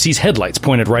 Well, she sees headlights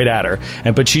pointed right at her,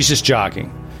 but she's just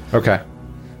jogging. Okay.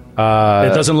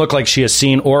 It doesn't look like she has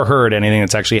seen or heard anything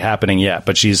that's actually happening yet,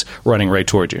 but she's running right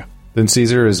toward you. Then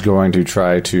Caesar is going to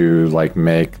try to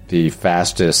make the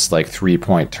fastest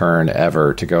 3-point turn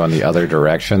ever to go in the other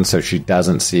direction, so she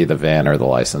doesn't see the van or the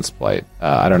license plate.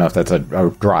 I don't know if that's a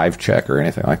drive check or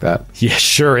anything like that. Yeah,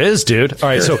 sure is, dude. All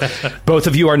right, so both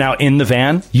of you are now in the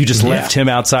van. You just left him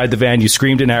outside the van. You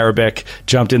screamed in Arabic,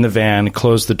 jumped in the van,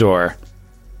 closed the door.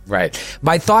 Right.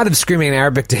 My thought of screaming in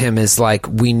Arabic to him is like,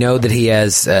 we know that he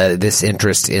has this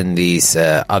interest in these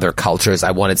other cultures.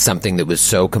 I wanted something that was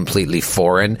so completely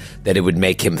foreign that it would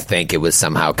make him think it was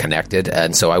somehow connected.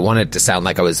 And so I wanted it to sound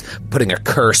like I was putting a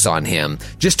curse on him,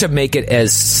 just to make it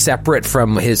as separate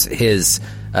from his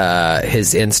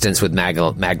instance with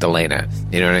Magdalena.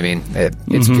 You know what I mean?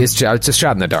 It's a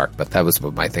shot in the dark, but that was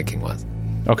what my thinking was.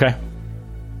 Okay.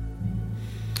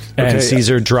 And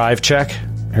Caesar, drive check.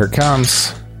 Here it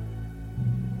comes.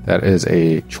 That is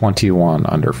a 21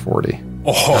 under 40.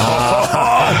 Not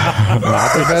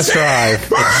the best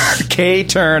drive. K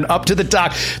turn up to the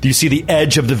dock. You see the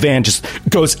edge of the van just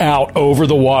goes out over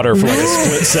the water for like a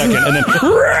split second, and then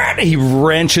he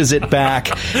wrenches it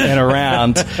back and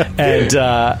around,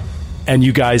 and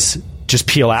you guys just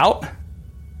peel out.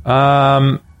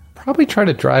 Probably try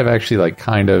to drive actually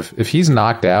if he's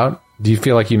knocked out. Do you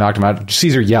feel like you knocked him out?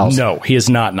 Caesar yells. No, he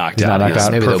is not knocked out. not knocked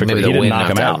out? Maybe Perfectly. the He didn't wind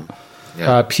knock him knocked out.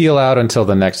 Yeah. Peel out until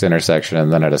the next intersection,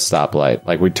 and then at a stoplight.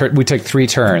 We take 3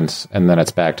 turns, and then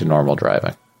it's back to normal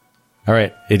driving. All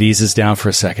right, it eases down for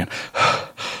a second.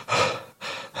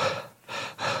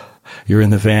 You're in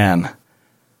the van.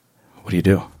 What do you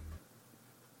do?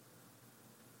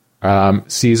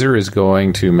 Caesar is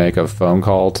going to make a phone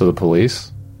call to the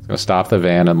police. He's going to stop the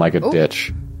van in like a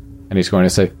ditch. And he's going to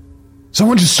say,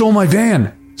 Someone just stole my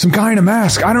van. Some guy in a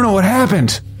mask. I don't know what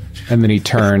happened. and then he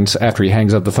turns after he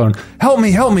hangs up the phone. Help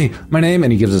me, my name.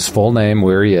 And he gives his full name,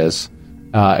 where he is.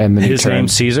 And then his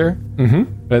name's Caesar?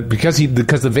 But because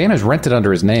the van is rented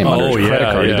under his name, under his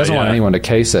credit card. He doesn't want anyone to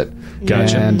case it.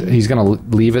 Gotcha. And he's going to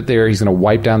leave it there. He's going to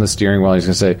wipe down the steering wheel. He's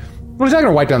going to say, well, he's not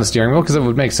going to wipe down the steering wheel because it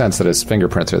would make sense that his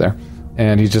fingerprints are there.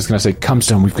 And he's just going to say,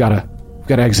 Comestone, we've got to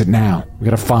exit now. We've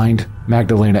got to find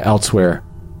Magdalena elsewhere.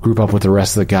 Group up with the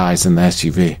rest of the guys in the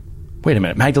SUV. Wait a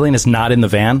minute. Magdalena's not in the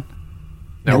van?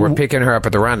 No, we're picking her up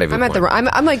at the rendezvous.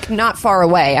 I'm like not far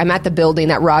away. I'm at the building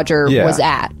that Roger was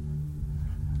at.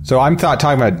 So I'm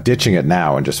talking about ditching it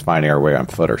now and just finding our way on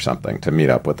foot or something to meet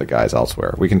up with the guys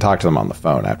elsewhere. We can talk to them on the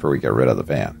phone after we get rid of the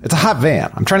van. It's a hot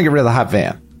van. I'm trying to get rid of the hot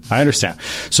van. I understand.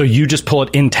 So you just pull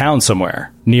it in town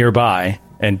somewhere nearby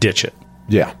and ditch it.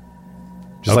 Yeah.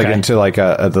 Just like into like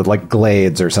the like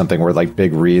glades or something where like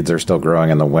big reeds are still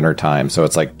growing in the wintertime. So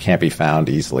it's like can't be found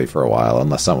easily for a while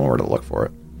unless someone were to look for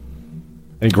it.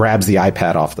 And he grabs the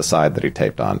iPad off the side that he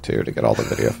taped on to get all the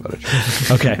video footage.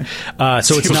 Okay.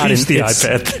 So it's not in the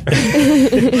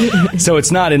iPad. So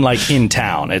it's not in like in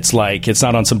town. It's like it's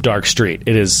not on some dark street.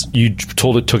 It is, you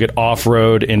took it off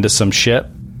road into some ship.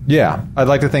 Yeah. I'd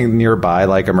like to think nearby,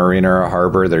 like a marina or a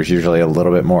harbor, there's usually a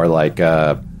little bit more like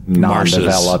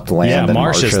non-developed land. Yeah, than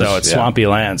marshes though. It's swampy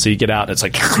land. So you get out and it's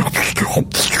like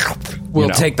We'll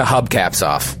take the hubcaps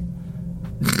off.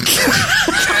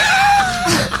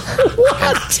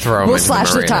 Throw We'll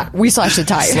slash the tire. We slash the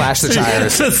tire. Slash the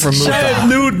tires. Remove Giant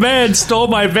nude man stole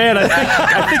my van.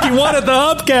 I think he wanted the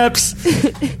hubcaps.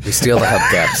 We steal the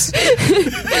hubcaps.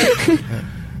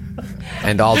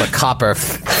 And all the copper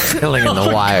filling in the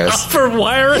wires. For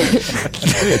wiring.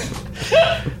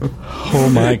 oh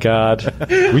my god.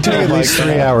 We took at least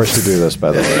 3 hours to do this,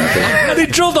 by the way. And he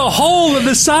drilled a hole in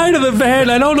the side of the van.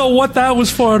 I don't know what that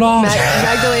was for at all.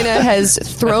 Magdalena has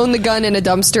thrown the gun in a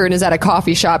dumpster and is at a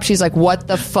coffee shop. She's like, "What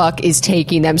the fuck is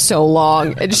taking them so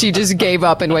long?" And she just gave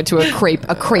up and went to a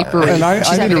creperie. And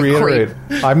I need to reiterate,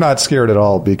 I'm not scared at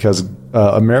all because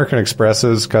American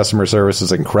Express's customer service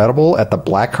is incredible. At the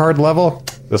black card level,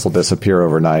 this will disappear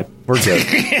overnight. We're good.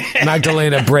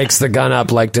 Magdalena breaks the gun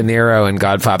up like De Niro in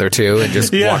Godfather 2 and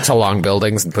just walks along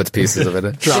buildings and puts pieces of it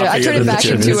in. Yeah, I turned it back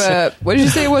into a, what did you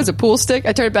say it was? A pool stick?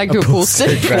 I turned it back into a pool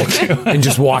stick. And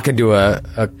just walk into a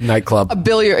nightclub. A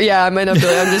billiard. Yeah, I'm in a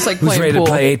billiard. I'm just like Who's playing ready pool.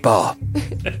 to play 8-ball?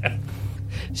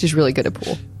 She's really good at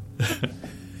pool.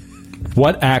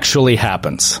 What actually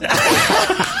happens?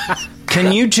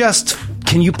 Can you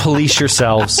police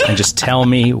yourselves and just tell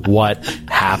me what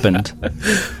happened?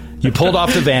 You pulled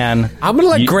off the van. I'm going to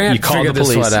let Grant call figure the this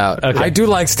police. one out. Okay. I do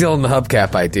like stealing the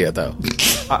hubcap idea, though.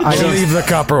 I don't leave the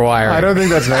copper wire. I don't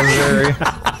think that's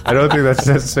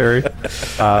necessary.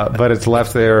 But it's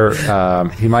left there.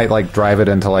 He might like drive it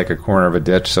into like a corner of a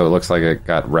ditch, so it looks like it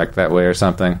got wrecked that way or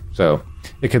something. So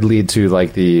it could lead to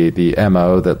like the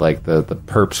MO that like the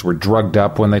perps were drugged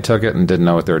up when they took it and didn't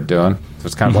know what they were doing. So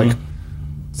it's kind of like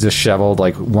disheveled,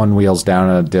 like one wheel's down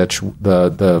in a ditch,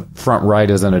 the front right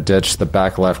is in a ditch, the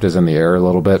back left is in the air a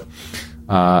little bit,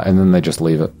 and then they just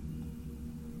leave it.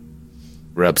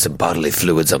 Rub some bodily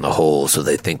fluids on the hole so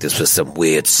they think this was some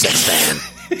weird sex van.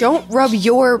 Don't rub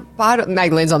your body.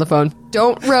 Magdalene's on the phone.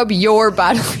 Don't rub your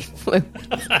bodily fluid.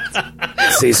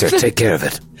 Caesar, take care of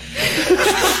it.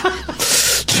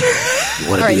 You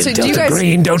want to be in Delta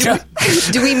Green, don't you?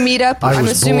 Do we meet up? I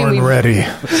was born ready.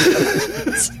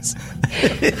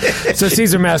 So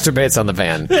Caesar masturbates on the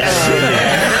van.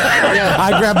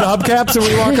 I grab the hubcaps and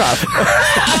we walk off.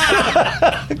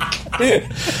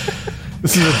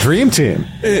 This is a dream team.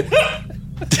 Let's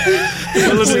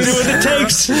do what it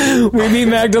takes. We meet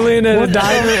Magdalena in a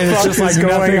diner and it's just like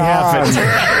nothing happened.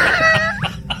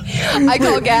 I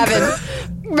call Gavin.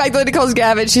 Magdalena calls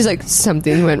Gavin. She's like,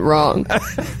 something went wrong.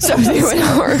 Something went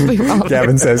horribly wrong.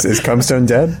 Gavin says, "Is Comestone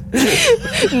dead?"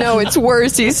 No, it's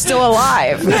worse. He's still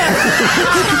alive.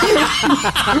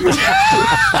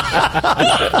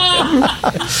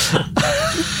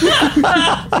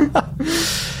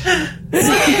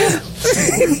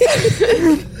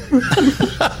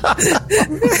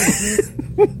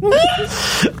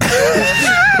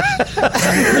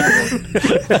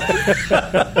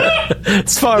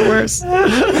 It's far worse.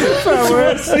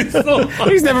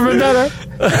 He's never been better.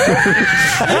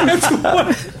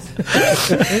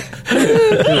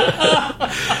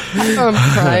 I'm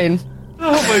crying.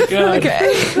 Oh my god.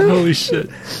 Okay. Holy shit.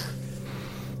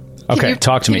 Okay,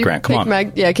 talk to me, Grant. Come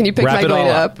on. Can you pick Wrap it all Magdalena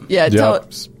up. up? Yeah, tell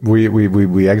Yep.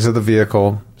 We exit the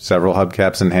vehicle, several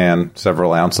hubcaps in hand,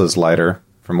 several ounces lighter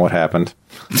from what happened.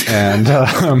 And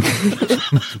no,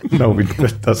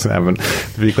 that doesn't happen,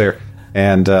 to be clear.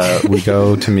 And we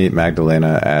go to meet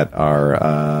Magdalena at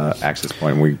our access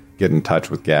point. We get in touch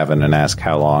with Gavin and ask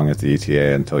how long is the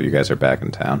ETA until you guys are back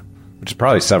in town, which is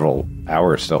probably several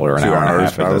hours still, or an hour and a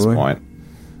half at this point.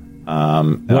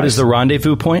 What is the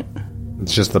rendezvous point?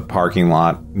 It's just the parking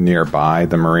lot nearby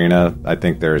the marina. I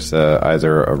think there's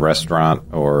either a restaurant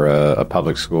or a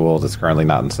public school that's currently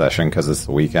not in session because it's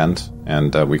the weekend,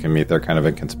 and we can meet there kind of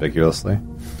inconspicuously.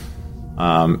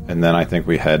 And then I think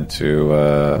we head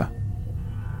to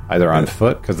either on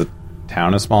foot because the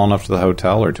town is small enough to the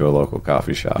hotel, or to a local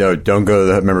coffee shop. No, don't go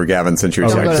to the... Remember, Gavin sent you a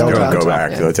text. Don't Don't go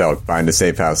back to the hotel. Find a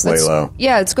safe house. Lay low.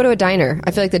 Yeah, let's go to a diner.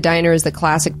 I feel like the diner is the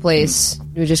classic place.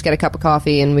 We just get a cup of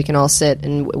coffee and we can all sit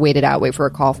and wait it out, wait for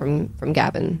a call from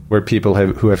Gavin. Where people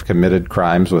who have committed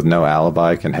crimes with no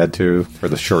alibi can head to for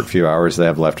the short few hours they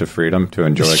have left of freedom to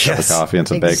enjoy a cup of coffee and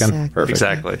some bacon. Perfect.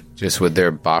 Exactly. Just with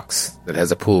their box that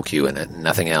has a pool cue in it,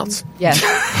 nothing else. Yeah.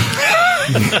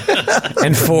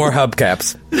 And 4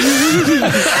 hubcaps.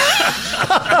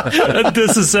 A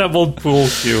disassembled pool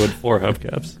cue and 4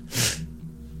 hubcaps.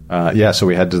 So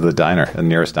we head to the diner, the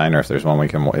nearest diner, if there's one we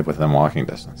can within walking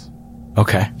distance.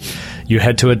 Okay. You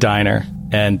head to a diner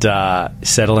and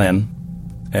settle in,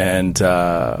 and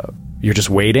you're just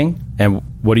waiting. And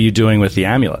what are you doing with the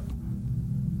amulet?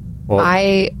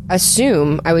 I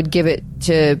assume I would give it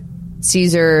to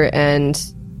Caesar and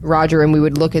Roger, and we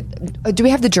would look at... do we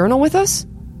have the journal with us?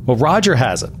 Well, Roger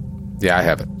has it. Yeah, I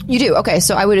have it. You do? Okay,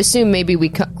 so I would assume maybe we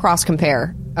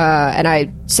cross-compare, and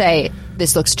I say,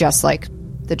 this looks just like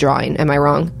the drawing. Am I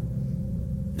wrong?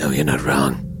 No, you're not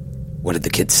wrong. What did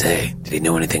the kid say? Did he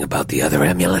know anything about the other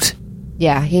amulet?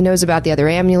 Yeah, he knows about the other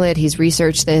amulet. He's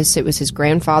researched this. It was his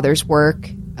grandfather's work.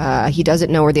 He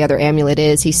doesn't know where the other amulet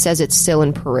is. He says it's still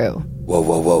in Peru.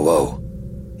 Whoa.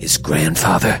 His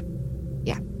grandfather?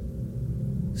 Yeah.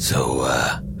 So,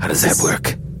 how does that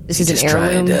work? This is is he an just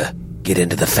trying heirloom? to get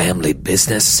into the family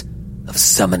business of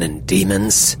summoning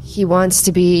demons? He wants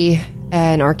to be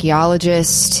an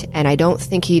archaeologist, and I don't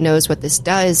think he knows what this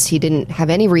does. He didn't have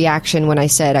any reaction when I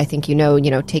said, I think you know,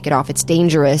 take it off, it's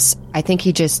dangerous. I think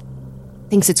he just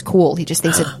thinks it's cool. He just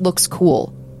thinks it looks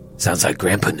cool. Sounds like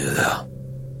Grandpa knew, though.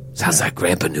 Sounds like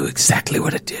Grandpa knew exactly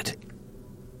what it did.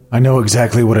 I know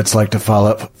exactly what it's like to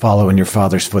follow in your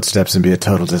father's footsteps and be a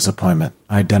total disappointment.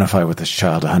 I identify with this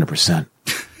child 100%.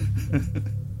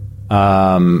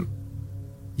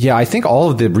 Yeah, I think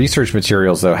all of the research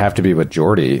materials, though, have to be with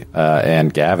Jordy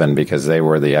and Gavin, because they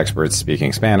were the experts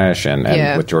speaking Spanish and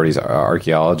with Jordy's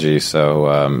archaeology.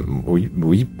 So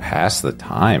we passed the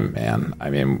time, man. I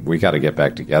mean, we got to get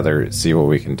back together, see what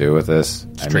we can do with this.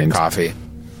 Drink coffee.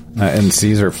 And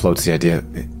Caesar floats the idea.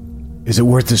 Is it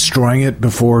worth destroying it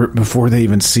before they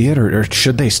even see it, or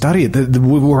should they study it?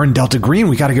 We're in Delta Green.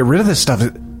 We got to get rid of this stuff.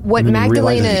 What And then he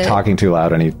realizes Magdalena... he's talking too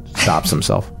loud, and he stops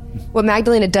himself. What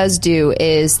Magdalena does do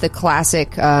is the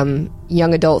classic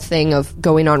young adult thing of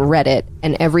going on Reddit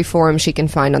and every forum she can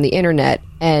find on the internet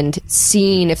and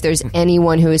seeing if there's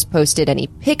anyone who has posted any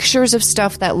pictures of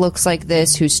stuff that looks like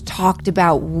this, who's talked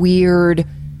about weird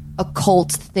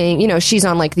occult thing. She's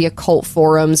on like the occult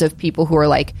forums of people who are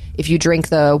like, if you drink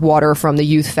the water from the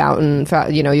youth fountain,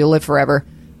 you'll live forever.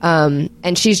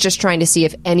 And she's just trying to see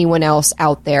if anyone else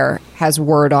out there has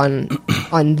word on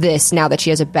this now that she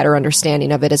has a better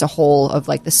understanding of it as a whole, of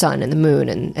like the sun and the moon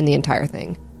and the entire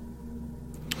thing.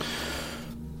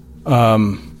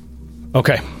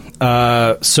 Okay.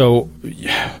 So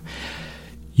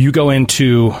you go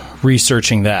into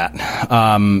researching that.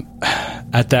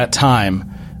 At that time,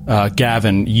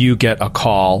 Gavin, you get a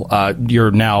call.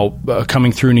 You're now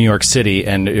coming through New York City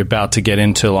and you're about to get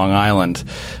into Long Island.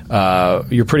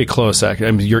 You're pretty close. I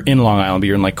mean, you're in Long Island, but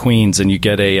you're in like Queens, and you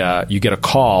get a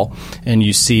call, and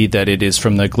you see that it is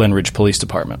from the Glen Ridge Police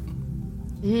Department.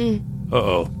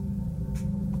 Uh-oh.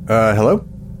 Hello?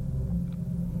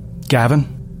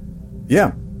 Gavin?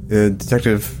 Yeah.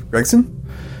 Detective Gregson?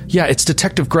 Yeah, it's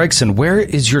Detective Gregson. Where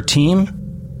is your team?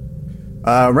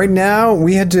 Right now,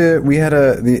 we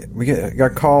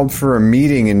got called for a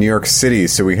meeting in New York City,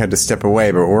 so we had to step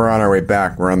away. But we're on our way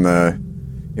back. We're on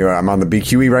I'm on the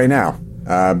BQE right now.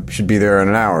 Should be there in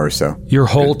an hour or so. Your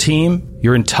whole team,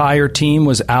 your entire team,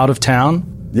 was out of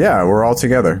town? Yeah, we're all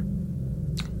together.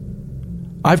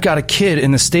 I've got a kid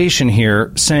in the station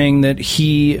here saying that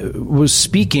he was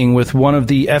speaking with one of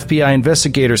the FBI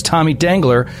investigators, Tommy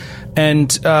Dangler,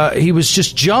 and he was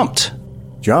just jumped.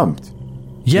 Jumped?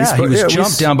 Yeah, he was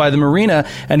jumped down by the marina,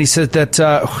 and he said that,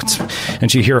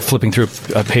 and you hear her flipping through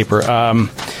a paper.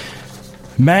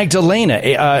 Magdalena,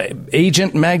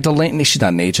 Agent Magdalena. She's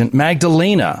not an agent.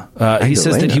 Magdalena. He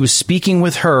says that he was speaking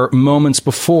with her moments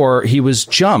before he was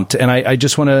jumped, and I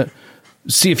just want to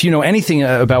see if you know anything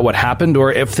about what happened,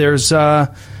 or if there's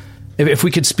if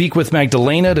we could speak with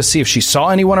Magdalena to see if she saw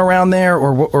anyone around there,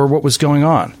 or what was going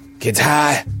on. Kids,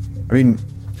 hi. I mean,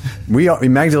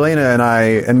 Magdalena and I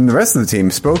and the rest of the team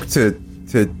spoke to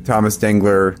Thomas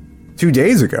Dengler 2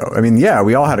 days ago. I mean, yeah,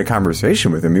 we all had a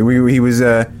conversation with him. He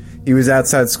was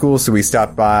outside school, so we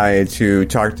stopped by to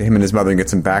talk to him and his mother and get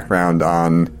some background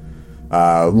on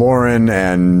Lauren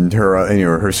and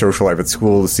her, her social life at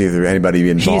school to see if there was anybody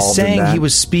involved. He's saying in that. He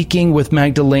was speaking with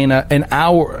Magdalena an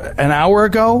hour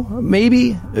ago,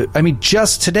 maybe. I mean,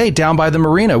 just today down by the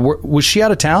marina. Was she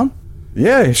out of town?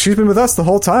 Yeah, she's been with us the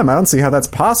whole time. I don't see how that's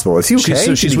possible. Is he okay?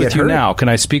 So she's with you now. Can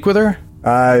I speak with her?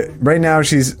 Right now,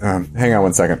 she's... hang on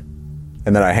one second.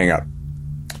 And then I hang up.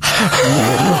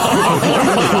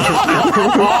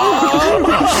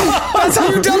 That's how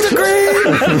you Delta Green!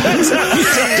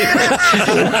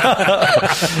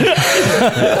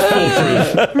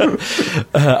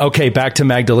 Okay, back to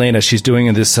Magdalena. She's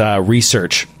doing this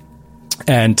research.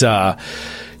 And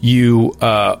you...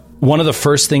 one of the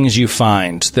first things you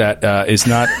find that is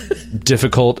not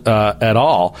difficult at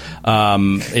all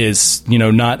is,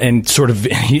 not in sort of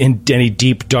in any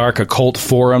deep, dark occult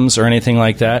forums or anything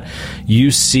like that.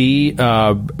 You see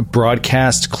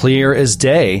broadcast clear as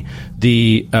day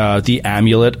the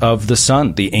amulet of the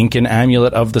sun, the Incan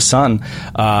amulet of the sun,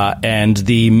 and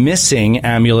the missing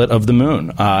amulet of the moon.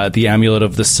 The amulet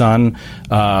of the sun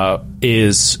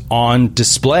is on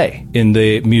display in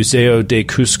the Museo de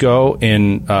Cusco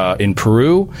in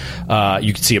Peru.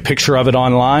 You can see a picture of it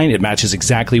online. It matches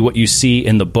exactly what you see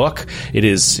in the book.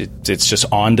 It's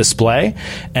just on display,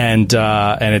 and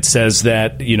it says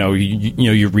that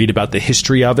you read about the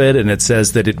history of it, and it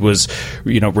says that it was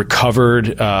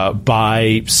recovered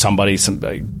by somebody, some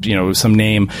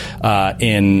name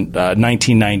in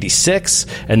 1996,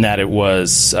 and that it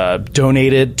was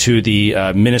donated to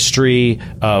the Ministry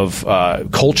of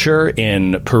Culture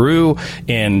in Peru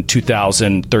in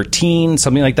 2013,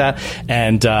 something like that.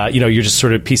 And you're just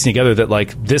sort of piecing together that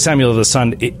like this amulet of the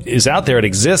sun is out there, it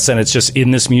exists, and it's just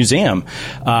in this museum.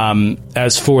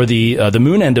 As for the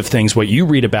moon end of things, what you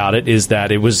read about it is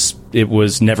that it was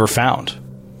never found.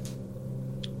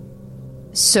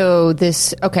 So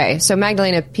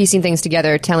Magdalena piecing things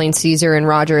together, telling Caesar and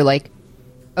Roger, like,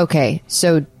 okay,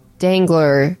 so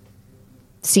Dengler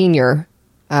Senior.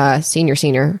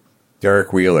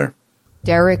 Derek Wheeler. Do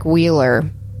you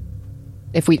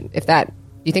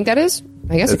think that is?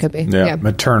 I guess it could be. Yeah.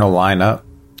 Maternal lineup,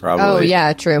 probably. Oh,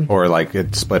 yeah, true. Or like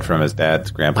it split from his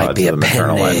dad's grandpa to the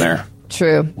maternal line there.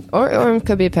 True. Or it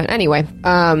could be a pen. Anyway,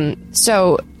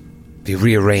 so... If you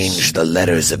rearrange the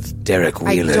letters of Derek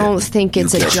Wheeler... I don't think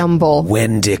it's a jumble.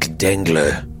 Wendick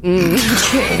Dengler.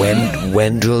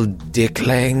 Wendell Dick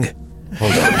Lang.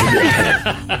 Hold on, give me a pen.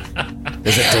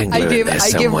 There's a Dengler in there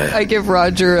somewhere. I give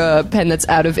Roger a pen that's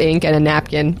out of ink and a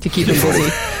napkin to keep him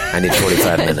busy. I need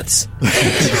 45 minutes.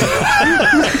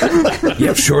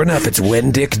 Yep, sure enough, it's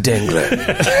Wendick Dengler.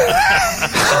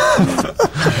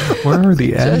 Where are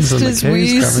the ends and the K's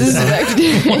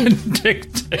coming from?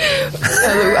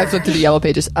 I flipped through the yellow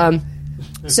pages.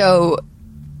 So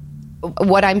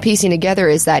what I'm piecing together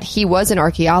is that he was an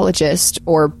archaeologist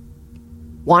or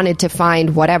wanted to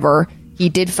find whatever. He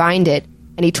did find it,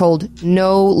 and he told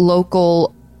no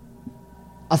local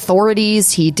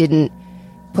authorities. He didn't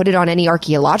put it on any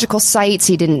archaeological sites.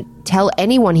 He didn't tell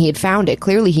anyone he had found it.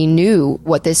 Clearly, he knew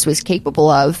what this was capable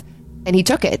of, and he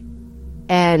took it.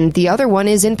 And the other one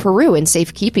is in Peru in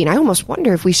safekeeping. I almost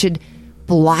wonder if we should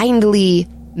blindly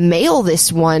mail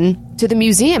this one to the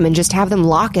museum and just have them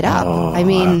lock it up.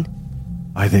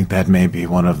 I think that may be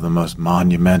one of the most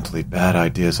monumentally bad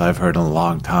ideas I've heard in a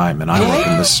long time, and I work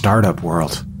in the startup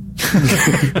world.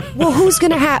 Well, who's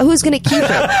gonna keep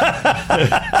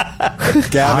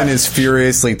it? Gavin is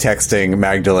furiously texting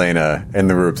Magdalena in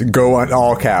the room. Go on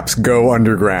all caps. Go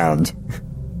underground.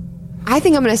 I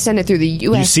think I'm going to send it through the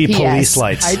USPS. You see police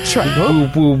lights. I try. Woo,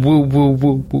 woo, woo, woo,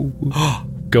 woo, woo.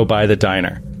 Go by the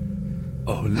diner.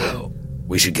 Oh no,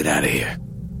 we should get out of here.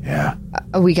 Yeah.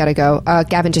 We gotta go.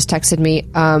 Gavin just texted me.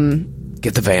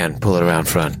 Get the van, pull it around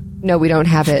front. No, we don't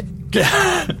have it.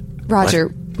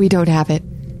 Roger, we don't have it.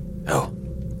 Oh.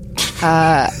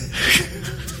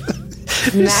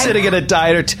 Sitting at a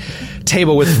diner,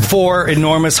 table with 4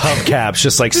 enormous hubcaps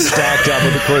just like stacked up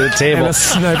at the corner of the table. And a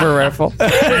sniper rifle.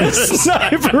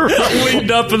 Sniper rifle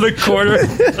leaned up in the corner.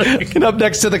 And up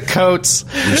next to the coats.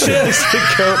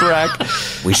 The coat rack.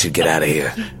 We should get out of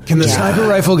here. Can the sniper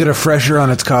rifle get a fresher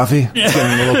on its coffee? It's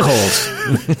getting a little cold.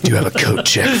 Do you have a coat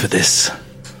check for this?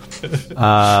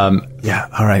 Yeah,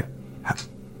 all right.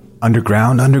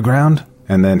 Underground?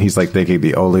 And then he's like thinking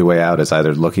the only way out is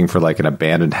either looking for like an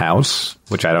abandoned house,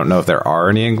 which I don't know if there are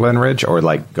any in Glenridge, or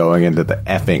like going into the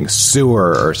effing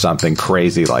sewer or something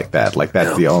crazy like that. Like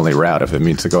that's the only route if it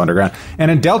means to go underground.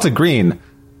 And in Delta Green,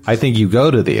 I think you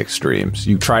go to the extremes.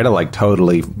 You try to like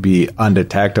totally be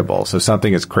undetectable. So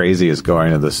something as crazy as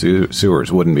going to the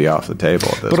sewers wouldn't be off the table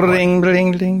at this Bring,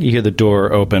 bring, bring. You hear the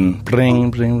door open.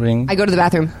 Bring, bring, bring. I go to the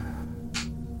bathroom.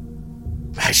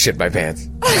 I shit my pants.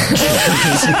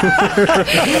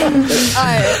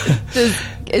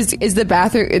 Is the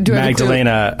bathroom... Do I have a clue?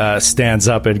 Magdalena stands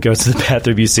up and goes to the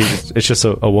bathroom. You see, it's just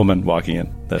a woman walking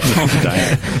in. Let's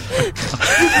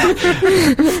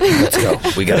go.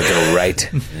 We gotta go right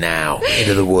now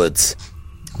into the woods.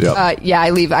 Yeah, I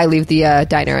leave the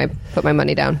diner. I put my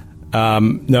money down.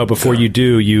 No, before you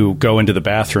do, you go into the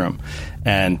bathroom,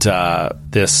 and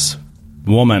this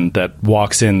woman that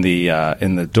walks in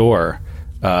the door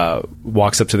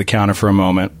walks up to the counter for a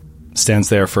moment, stands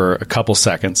there for a couple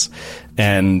seconds,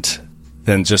 and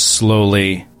then just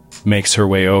slowly makes her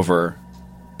way over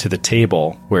to the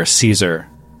table where Caesar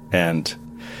and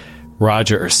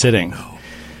Roger are sitting.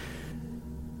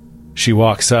 She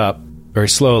walks up very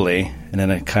slowly and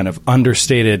in a kind of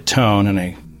understated tone and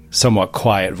a somewhat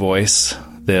quiet voice.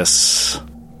 This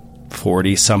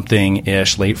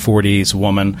 40-something-ish, late 40s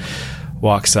woman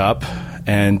walks up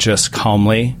and just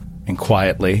calmly and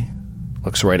quietly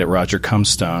looks right at Roger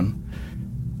Comstone,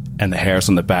 and the hairs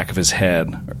on the back of his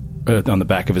head, on the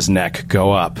back of his neck,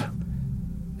 go up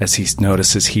as he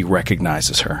notices he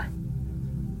recognizes her.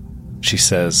 She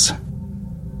says,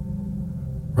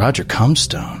 "Roger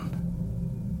Comstone,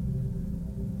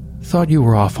 thought you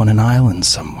were off on an island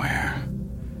somewhere,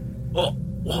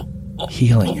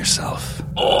 healing yourself.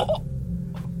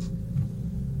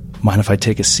 Mind if I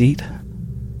take a seat?"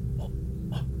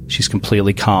 She's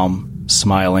completely calm,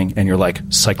 smiling, and you're like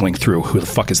cycling through, who the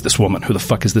fuck is this woman? Who the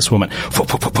fuck is this woman?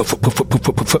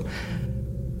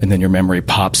 And then your memory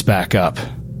pops back up.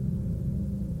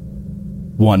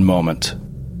 One moment.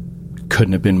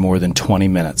 Couldn't have been more than 20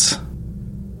 minutes.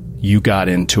 You got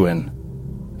into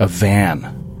a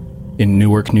van in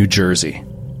Newark, New Jersey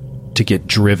to get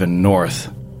driven north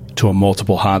to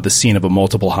the scene of a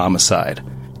multiple homicide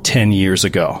 10 years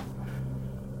ago.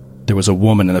 There was a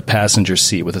woman in the passenger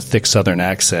seat with a thick Southern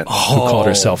accent who called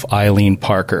herself Eileen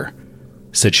Parker,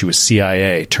 said she was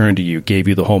CIA, turned to you, gave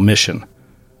you the whole mission.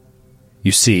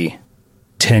 You see,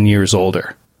 10 years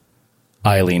older,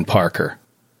 Eileen Parker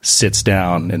sits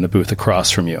down in the booth across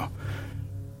from you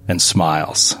and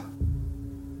smiles.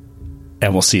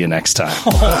 And we'll see you next time.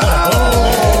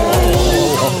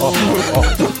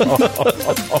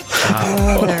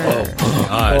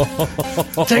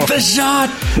 Take the shot!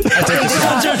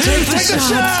 Take the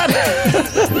shot!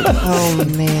 Oh,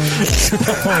 man.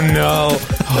 Oh, no.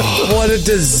 What a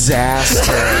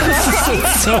disaster.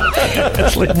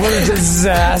 What a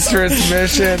disastrous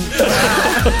mission.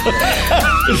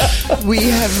 We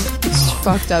have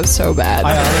fucked up so bad.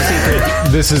 I honestly think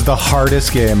this is the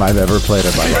hardest game I've ever played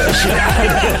in my life.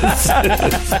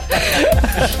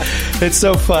 It's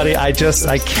so funny. I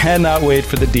cannot wait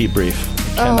for the debrief.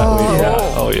 Cannot wait. Yeah.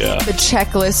 Oh, yeah. The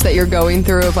checklist that you're going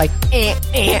through of like,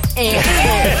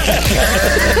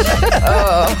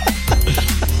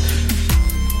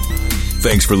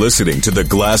 Thanks for listening to the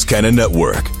Glass Cannon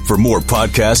Network. For more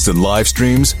podcasts and live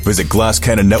streams, visit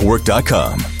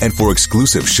glasscannonnetwork.com. And for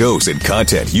exclusive shows and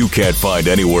content you can't find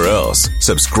anywhere else,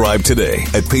 subscribe today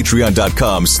at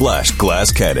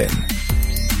patreon.com/glasscannon.